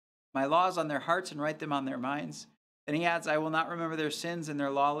 my laws on their hearts and write them on their minds. Then he adds, I will not remember their sins and their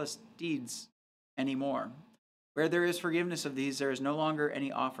lawless deeds anymore. Where there is forgiveness of these, there is no longer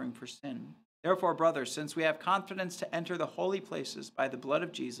any offering for sin. Therefore, brothers, since we have confidence to enter the holy places by the blood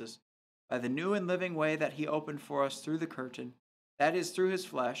of Jesus, by the new and living way that he opened for us through the curtain, that is, through his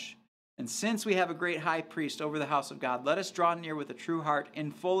flesh, and since we have a great high priest over the house of God, let us draw near with a true heart in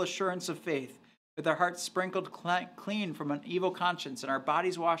full assurance of faith, with our hearts sprinkled clean from an evil conscience and our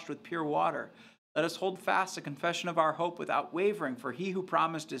bodies washed with pure water. Let us hold fast the confession of our hope without wavering, for he who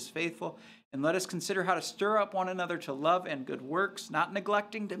promised is faithful. And let us consider how to stir up one another to love and good works, not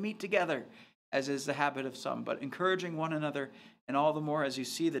neglecting to meet together, as is the habit of some, but encouraging one another, and all the more as you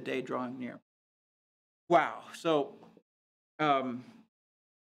see the day drawing near. Wow. So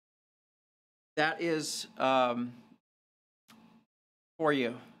that is for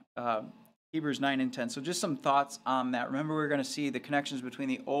you. Hebrews 9 and 10. So just some thoughts on that. Remember, we're going to see the connections between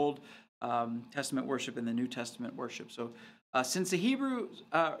the Old Testament worship and the New Testament worship. So since the Hebrew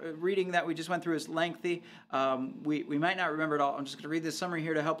reading that we just went through is lengthy, we might not remember it all. I'm just going to read this summary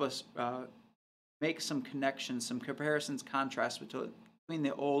here to help us make some connections, some comparisons, contrasts between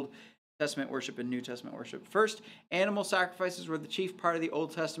the Old Testament worship and New Testament worship. First, animal sacrifices were the chief part of the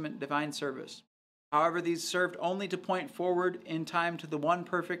Old Testament divine service. However, these served only to point forward in time to the one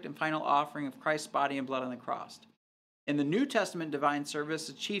perfect and final offering of Christ's body and blood on the cross. In the New Testament divine service,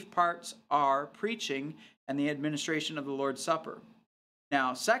 the chief parts are preaching and the administration of the Lord's Supper.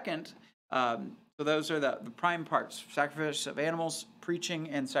 Now, second, so those are the prime parts: sacrifice of animals, preaching,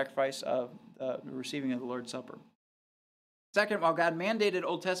 and sacrifice of the receiving of the Lord's Supper. Second, while God mandated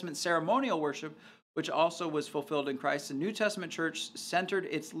Old Testament ceremonial worship, which also was fulfilled in Christ, the New Testament church centered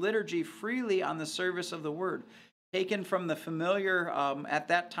its liturgy freely on the service of the word, taken from the familiar, at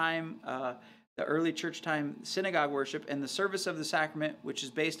that time, the early church time synagogue worship, and the service of the sacrament, which is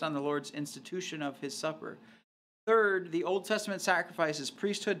based on the Lord's institution of his supper. Third, the Old Testament sacrifices,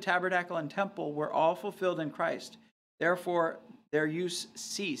 priesthood, tabernacle, and temple were all fulfilled in Christ. Therefore, their use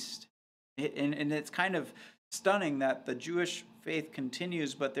ceased. And it's kind of stunning that the Jewish faith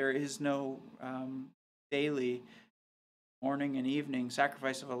continues, but there is no daily morning and evening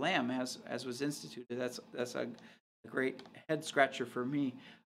sacrifice of a lamb as was instituted. That's a great head scratcher for me.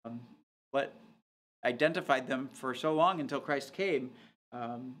 What identified them for so long until Christ came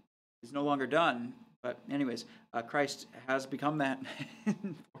is no longer done. But anyways, Christ has become that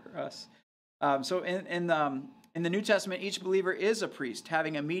for us. So in the New Testament, each believer is a priest,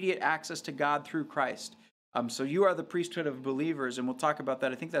 having immediate access to God through Christ. So you are the priesthood of believers, and we'll talk about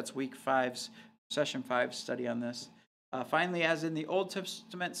that. I think that's session 5 study on this. Finally, as in the Old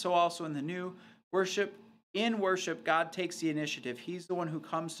Testament, so also in the New, in worship, God takes the initiative. He's the one who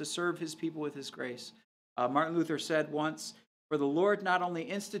comes to serve his people with his grace. Martin Luther said once, "For the Lord not only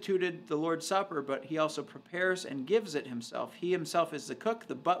instituted the Lord's Supper, but he also prepares and gives it himself. He himself is the cook,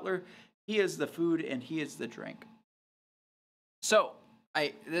 the butler, he is the food, and he is the drink." So,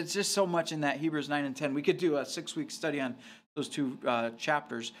 there's just so much in that Hebrews 9 and 10. We could do a 6-week study on those two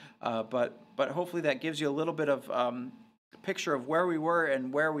chapters, but hopefully that gives you a little bit of picture of where we were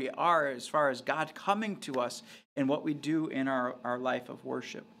and where we are as far as God coming to us and what we do in our life of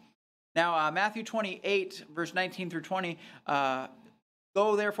worship. Now, Matthew 28, verse 19 through 20,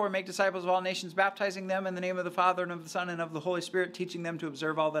 "Go therefore make disciples of all nations, baptizing them in the name of the Father and of the Son and of the Holy Spirit, teaching them to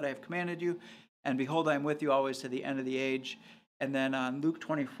observe all that I have commanded you. And behold, I am with you always to the end of the age." And then on Luke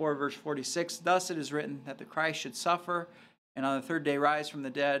 24, verse 46, "Thus it is written that the Christ should suffer and on the third day rise from the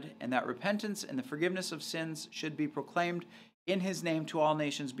dead, and that repentance and the forgiveness of sins should be proclaimed in his name to all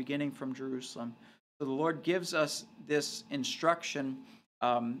nations, beginning from Jerusalem." So the Lord gives us this instruction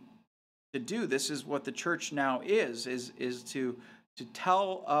to do. This is what the church now is to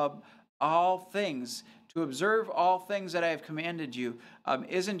tell all things, to observe all things that I have commanded you.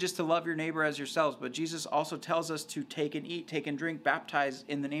 Isn't just to love your neighbor as yourselves, but Jesus also tells us to take and eat, take and drink, baptize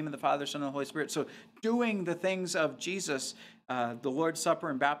in the name of the Father, Son, and the Holy Spirit. So doing the things of Jesus, the Lord's Supper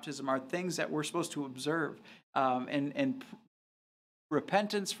and baptism, are things that we're supposed to observe. And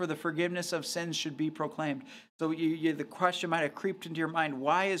repentance for the forgiveness of sins should be proclaimed. So the question might have creeped into your mind,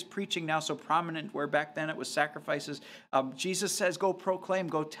 why is preaching now so prominent where back then it was sacrifices? Jesus says, go proclaim,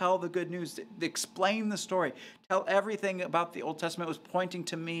 go tell the good news, explain the story. Tell everything about the Old Testament was pointing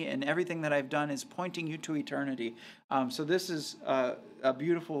to me, and everything that I've done is pointing you to eternity. So this is a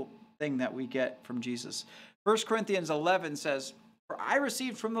beautiful thing that we get from Jesus. 1 Corinthians 11 says, "For I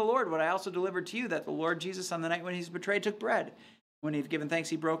received from the Lord what I also delivered to you, that the Lord Jesus on the night when he was betrayed took bread. When he had given thanks,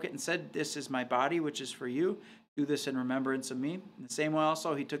 he broke it and said, 'This is my body, which is for you. Do this in remembrance of me.' In the same way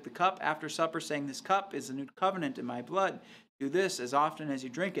also he took the cup after supper, saying, 'This cup is the new covenant in my blood. Do this as often as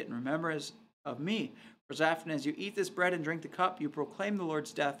you drink it in remembrance of me. For as often as you eat this bread and drink the cup, you proclaim the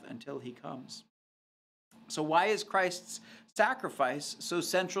Lord's death until he comes.'" So why is Christ's sacrifice so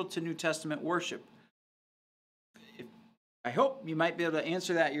central to New Testament worship? I hope you might be able to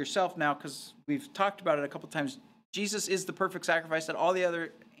answer that yourself now, because we've talked about it a couple times. Jesus is the perfect sacrifice that all the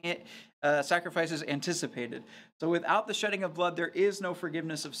other sacrifices anticipated. So without the shedding of blood, there is no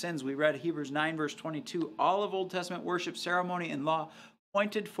forgiveness of sins. We read Hebrews 9, verse 22. All of Old Testament worship, ceremony, and law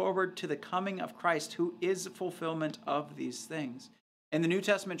pointed forward to the coming of Christ, who is fulfillment of these things. In the New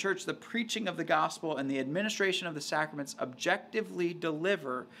Testament church, the preaching of the gospel and the administration of the sacraments objectively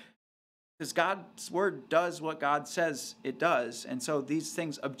deliver, because God's word does what God says it does. And so these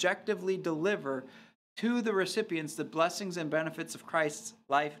things objectively deliver to the recipients the blessings and benefits of Christ's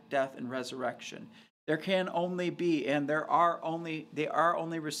life, death, and resurrection. There can only be, and they are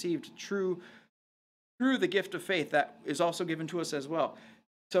only received through the gift of faith that is also given to us as well.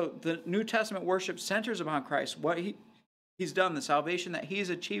 So the New Testament worship centers upon Christ, what he's done, the salvation that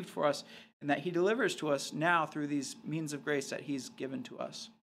he's achieved for us, and that he delivers to us now through these means of grace that he's given to us.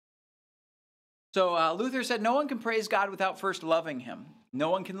 So Luther said, no one can praise God without first loving him.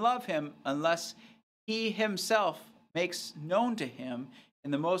 No one can love him unless he himself makes known to him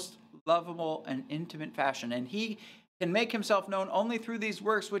in the most lovable and intimate fashion. And he can make himself known only through these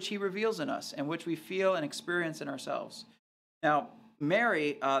works which he reveals in us and which we feel and experience in ourselves. Now,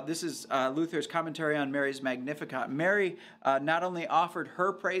 Mary, this is Luther's commentary on Mary's Magnificat. Mary not only offered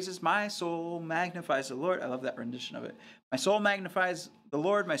her praises, my soul magnifies the Lord. I love that rendition of it. My soul magnifies the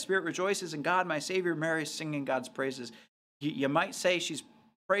Lord, my spirit rejoices in God, my Savior. Mary's singing God's praises. You might say she's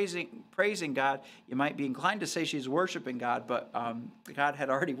praising God. You might be inclined to say she's worshiping God, but God had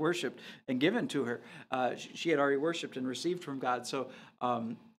already worshiped and given to her. She had already worshiped and received from God. So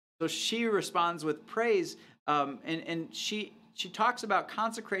she responds with praise, and she talks about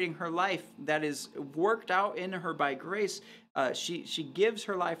consecrating her life that is worked out in her by grace. She gives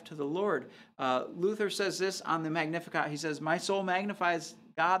her life to the Lord. Luther says this on the Magnificat. He says, my soul magnifies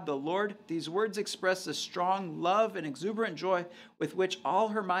God the Lord. These words express the strong love and exuberant joy with which all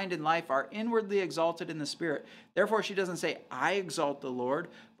her mind and life are inwardly exalted in the Spirit. Therefore, she doesn't say, I exalt the Lord,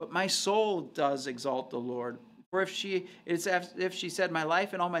 but my soul does exalt the Lord. For it's as if she said, my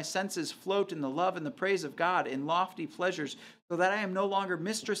life and all my senses float in the love and the praise of God in lofty pleasures, so that I am no longer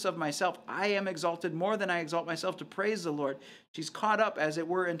mistress of myself. I am exalted more than I exalt myself to praise the Lord. She's caught up, as it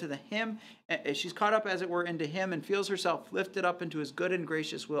were, into him and feels herself lifted up into his good and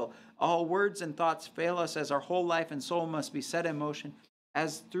gracious will. All words and thoughts fail us, as our whole life and soul must be set in motion,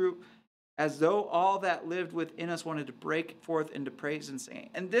 as though all that lived within us wanted to break forth into praise and singing.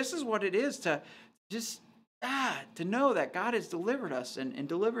 And this is what it is to just to know that God has delivered us and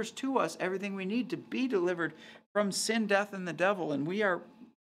delivers to us everything we need to be delivered from sin, death, and the devil. And we are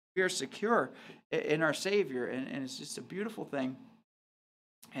secure in our Savior. And it's just a beautiful thing.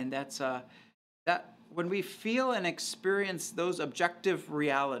 And that's that when we feel and experience those objective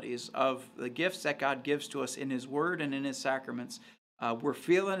realities of the gifts that God gives to us in his word and in his sacraments, we're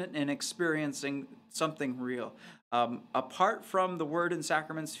feeling and experiencing something real. Apart from the word and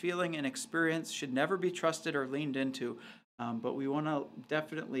sacraments, feeling and experience should never be trusted or leaned into. But we want to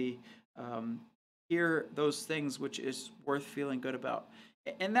definitely hear those things which is worth feeling good about.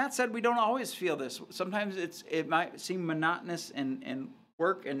 And that said, we don't always feel this. Sometimes it might seem monotonous and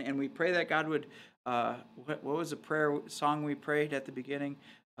work, and we pray that God would, what was the prayer song we prayed at the beginning?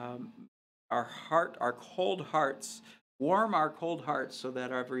 Our cold hearts, warm our cold hearts so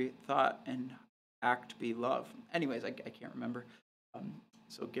that every thought and act be love. Anyways, I can't remember.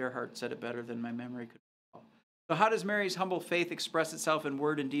 So Gerhard said it better than my memory could recall. So how does Mary's humble faith express itself in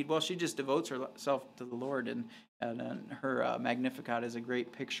word and deed? Well, she just devotes herself to the Lord, and her Magnificat is a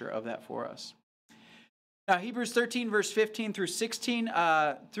great picture of that for us. Now, Hebrews 13, verse 15 through 16,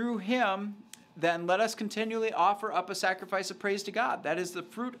 through him, then let us continually offer up a sacrifice of praise to God. That is the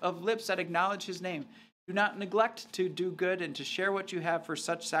fruit of lips that acknowledge his name. Do not neglect to do good and to share what you have, for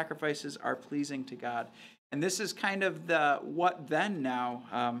such sacrifices are pleasing to God. And this is kind of the what then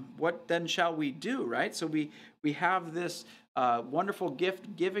now. What then shall we do, right? So we have this wonderful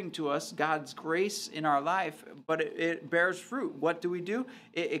gift giving to us, God's grace in our life, but it bears fruit. What do? We give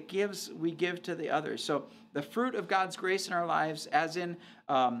to the others. So the fruit of God's grace in our lives, as in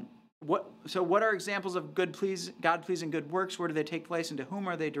what are examples of God-pleasing good works? Where do they take place and to whom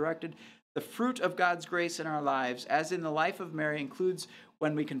are they directed? The fruit of God's grace in our lives, as in the life of Mary, includes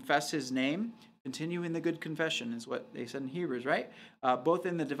when we confess his name, continue in the good confession, is what they said in Hebrews, right? Both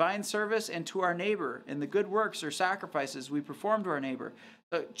in the divine service and to our neighbor, in the good works or sacrifices we perform to our neighbor.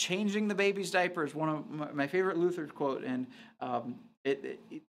 Changing the baby's diaper is one of my favorite Luther quote, and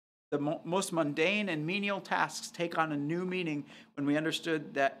the most mundane and menial tasks take on a new meaning when we understand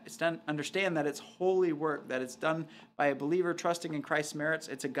that it's holy work, that it's done by a believer trusting in Christ's merits.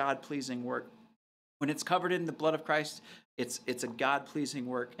 It's a God-pleasing work. When it's covered in the blood of Christ, it's a God-pleasing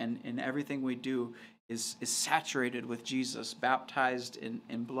work, and everything we do is saturated with Jesus, baptized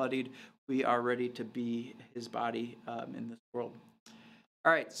and bloodied. We are ready to be his body in this world.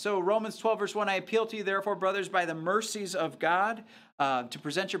 All right, so Romans 12, verse 1, I appeal to you, therefore, brothers, by the mercies of God, to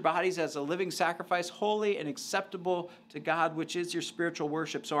present your bodies as a living sacrifice, holy and acceptable to God, which is your spiritual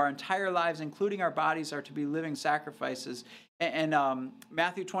worship. So our entire lives, including our bodies, are to be living sacrifices. And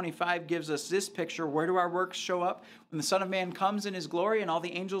Matthew 25 gives us this picture. Where do our works show up? When the Son of Man comes in his glory and all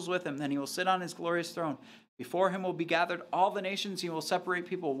the angels with him, then he will sit on his glorious throne. Before him will be gathered all the nations. He will separate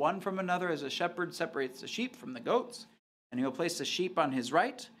people one from another as a shepherd separates the sheep from the goats. And he will place the sheep on his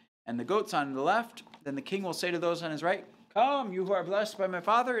right and the goats on the left. Then the king will say to those on his right, "Come, you who are blessed by my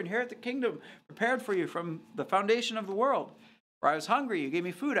Father, inherit the kingdom prepared for you from the foundation of the world. For I was hungry, you gave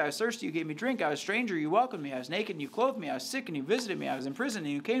me food. I was thirsty, you gave me drink. I was a stranger, you welcomed me. I was naked, and you clothed me. I was sick, and you visited me. I was in prison,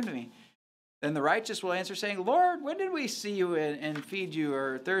 and you came to me." Then the righteous will answer, saying, "Lord, when did we see you and feed you,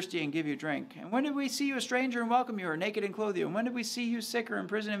 or thirsty and give you drink? And when did we see you a stranger and welcome you, or naked and clothe you? And when did we see you sick or in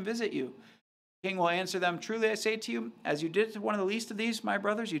prison and visit you?" The king will answer them, "Truly I say to you, as you did it to one of the least of these, my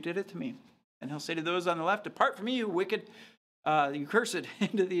brothers, you did it to me." And he'll say to those on the left, "Depart from me, you wicked, you cursed,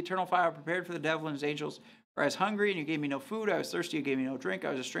 into the eternal fire prepared for the devil and his angels. For I was hungry, and you gave me no food. I was thirsty, you gave me no drink.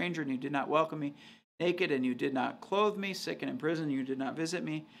 I was a stranger, and you did not welcome me. Naked, and you did not clothe me. Sick and in prison, and you did not visit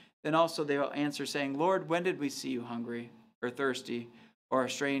me." Then also they will answer, saying, "Lord, when did we see you hungry, or thirsty, or a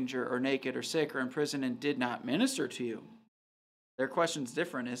stranger, or naked, or sick, or in prison, and did not minister to you?" Their question's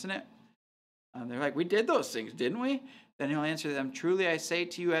different, isn't it? They're like, "We did those things, didn't we?" Then he'll answer them, "Truly I say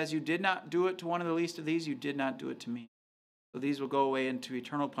to you, as you did not do it to one of the least of these, you did not do it to me." So these will go away into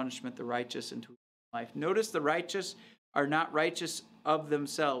eternal punishment, the righteous into life. Notice the righteous are not righteous of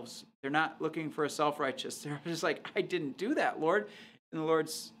themselves. They're not looking for a self-righteous. They're just like, "I didn't do that, Lord." And the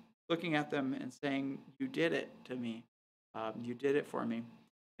Lord's looking at them and saying, "You did it to me. You did it for me."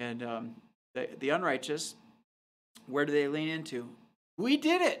 And the unrighteous, where do they lean into? "We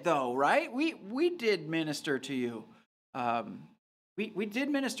did it, though, right? We did minister to you. We did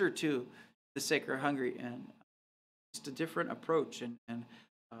minister to the sick or hungry," and just a different approach.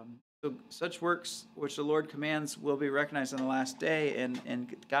 So such works which the Lord commands will be recognized on the last day,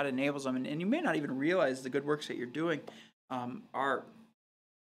 and God enables them. And you may not even realize the good works that you're doing are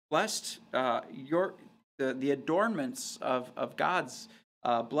blessed. The adornments of God's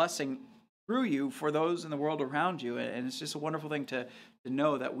blessing through you for those in the world around you. And it's just a wonderful thing to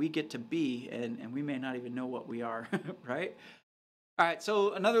know that we get to be, and we may not even know what we are, right? All right,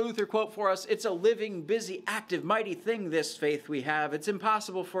 so another Luther quote for us. "It's a living, busy, active, mighty thing, this faith we have. It's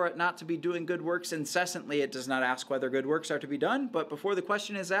impossible for it not to be doing good works incessantly. It does not ask whether good works are to be done, but before the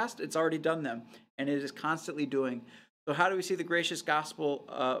question is asked, it's already done them, and it is constantly doing." So how do we see the gracious gospel,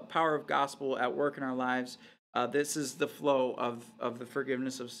 power of gospel at work in our lives? This is the flow of the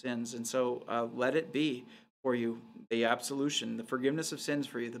forgiveness of sins. And so let it be for you the absolution, the forgiveness of sins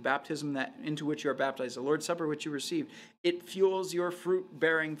for you, the baptism into which you are baptized, the Lord's Supper which you received. It fuels your fruit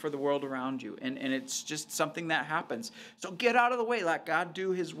bearing for the world around you. And it's just something that happens. So get out of the way. Let God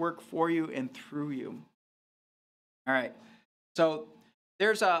do his work for you and through you. All right. So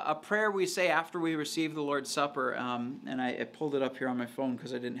there's a prayer we say after we receive the Lord's Supper. And I pulled it up here on my phone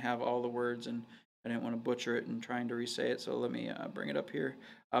because I didn't have all the words and I didn't want to butcher it and trying to re-say it. So let me bring it up here.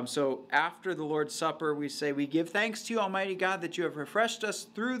 So after the Lord's Supper, we say, "We give thanks to you, Almighty God, that you have refreshed us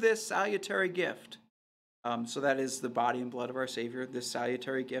through this salutary gift." So that is the body and blood of our Savior, this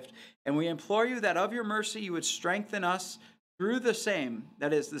salutary gift. "And we implore you that of your mercy you would strengthen us through the same,"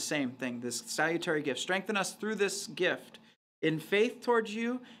 that is the same thing, this salutary gift. "Strengthen us through this gift in faith towards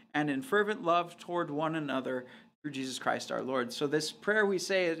you and in fervent love toward one another through Jesus Christ our Lord." So this prayer we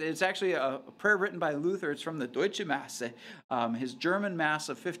say, it's actually a prayer written by Luther. It's from the Deutsche Masse, his German Mass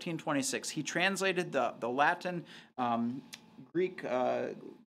of 1526. He translated the Latin, Greek,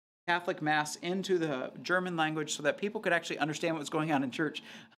 Catholic Mass into the German language so that people could actually understand what's going on in church.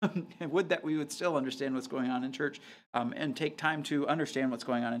 And would that we would still understand what's going on in church and take time to understand what's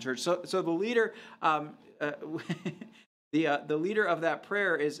going on in church. So the leader... The leader of that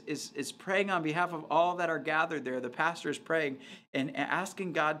prayer is praying on behalf of all that are gathered there. The pastor is praying and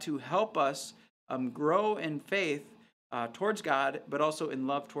asking God to help us grow in faith towards God, but also in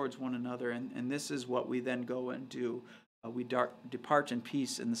love towards one another. And this is what we then go and do. We depart in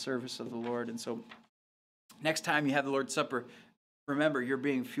peace in the service of the Lord. And so next time you have the Lord's Supper, remember you're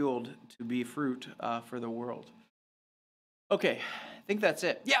being fueled to be fruit for the world. Okay, I think that's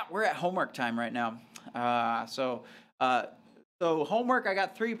it. Yeah, we're at homework time right now. So homework, I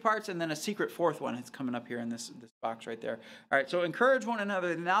got 3 parts and then a secret 4th one. It's coming up here in this box right there. All right, so encourage one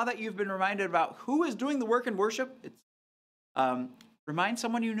another. Now that you've been reminded about who is doing the work in worship, remind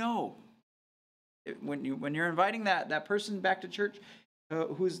someone you know. When you're inviting that person back to church,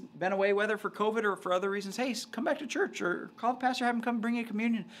 who's been away, whether for COVID or for other reasons, hey, come back to church or call the pastor, have him come bring you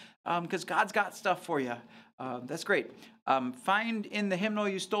communion, because God's got stuff for you. That's great. Find in the hymnal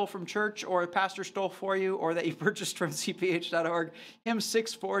you stole from church or a pastor stole for you or that you purchased from cph.org, hymn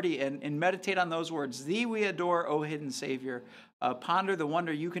 640, and meditate on those words. Thee we adore, O hidden Savior. Ponder the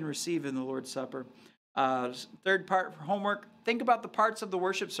wonder you can receive in the Lord's Supper. Third part for homework, think about the parts of the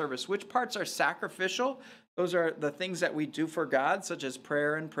worship service. Which parts are sacrificial? Those are the things that we do for God, such as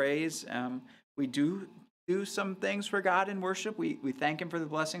prayer and praise. We do some things for God in worship. We thank Him for the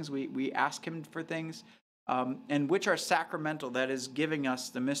blessings. We ask Him for things. And which are sacramental, that is giving us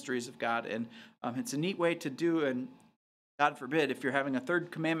the mysteries of God. And it's a neat way to do, and God forbid, if you're having a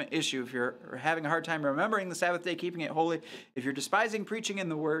third commandment issue, if you're having a hard time remembering the Sabbath day, keeping it holy, if you're despising preaching in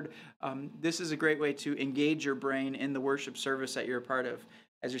the Word, this is a great way to engage your brain in the worship service that you're a part of.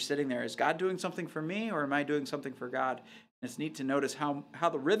 As you're sitting there, is God doing something for me, or am I doing something for God? And it's neat to notice how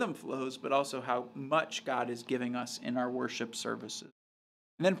the rhythm flows, but also how much God is giving us in our worship services.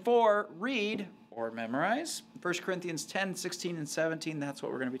 And then 4, read or memorize 1 Corinthians 10, 16, and 17. That's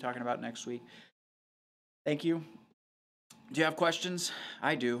what we're going to be talking about next week. Thank you. Do you have questions?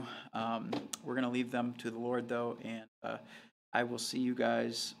 I do. We're going to leave them to the Lord, though, and I will see you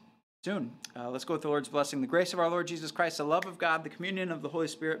guys soon. Let's go with the Lord's blessing. The grace of our Lord Jesus Christ, the love of God, the communion of the Holy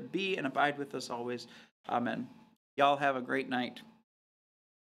Spirit be and abide with us always. Amen. Y'all have a great night.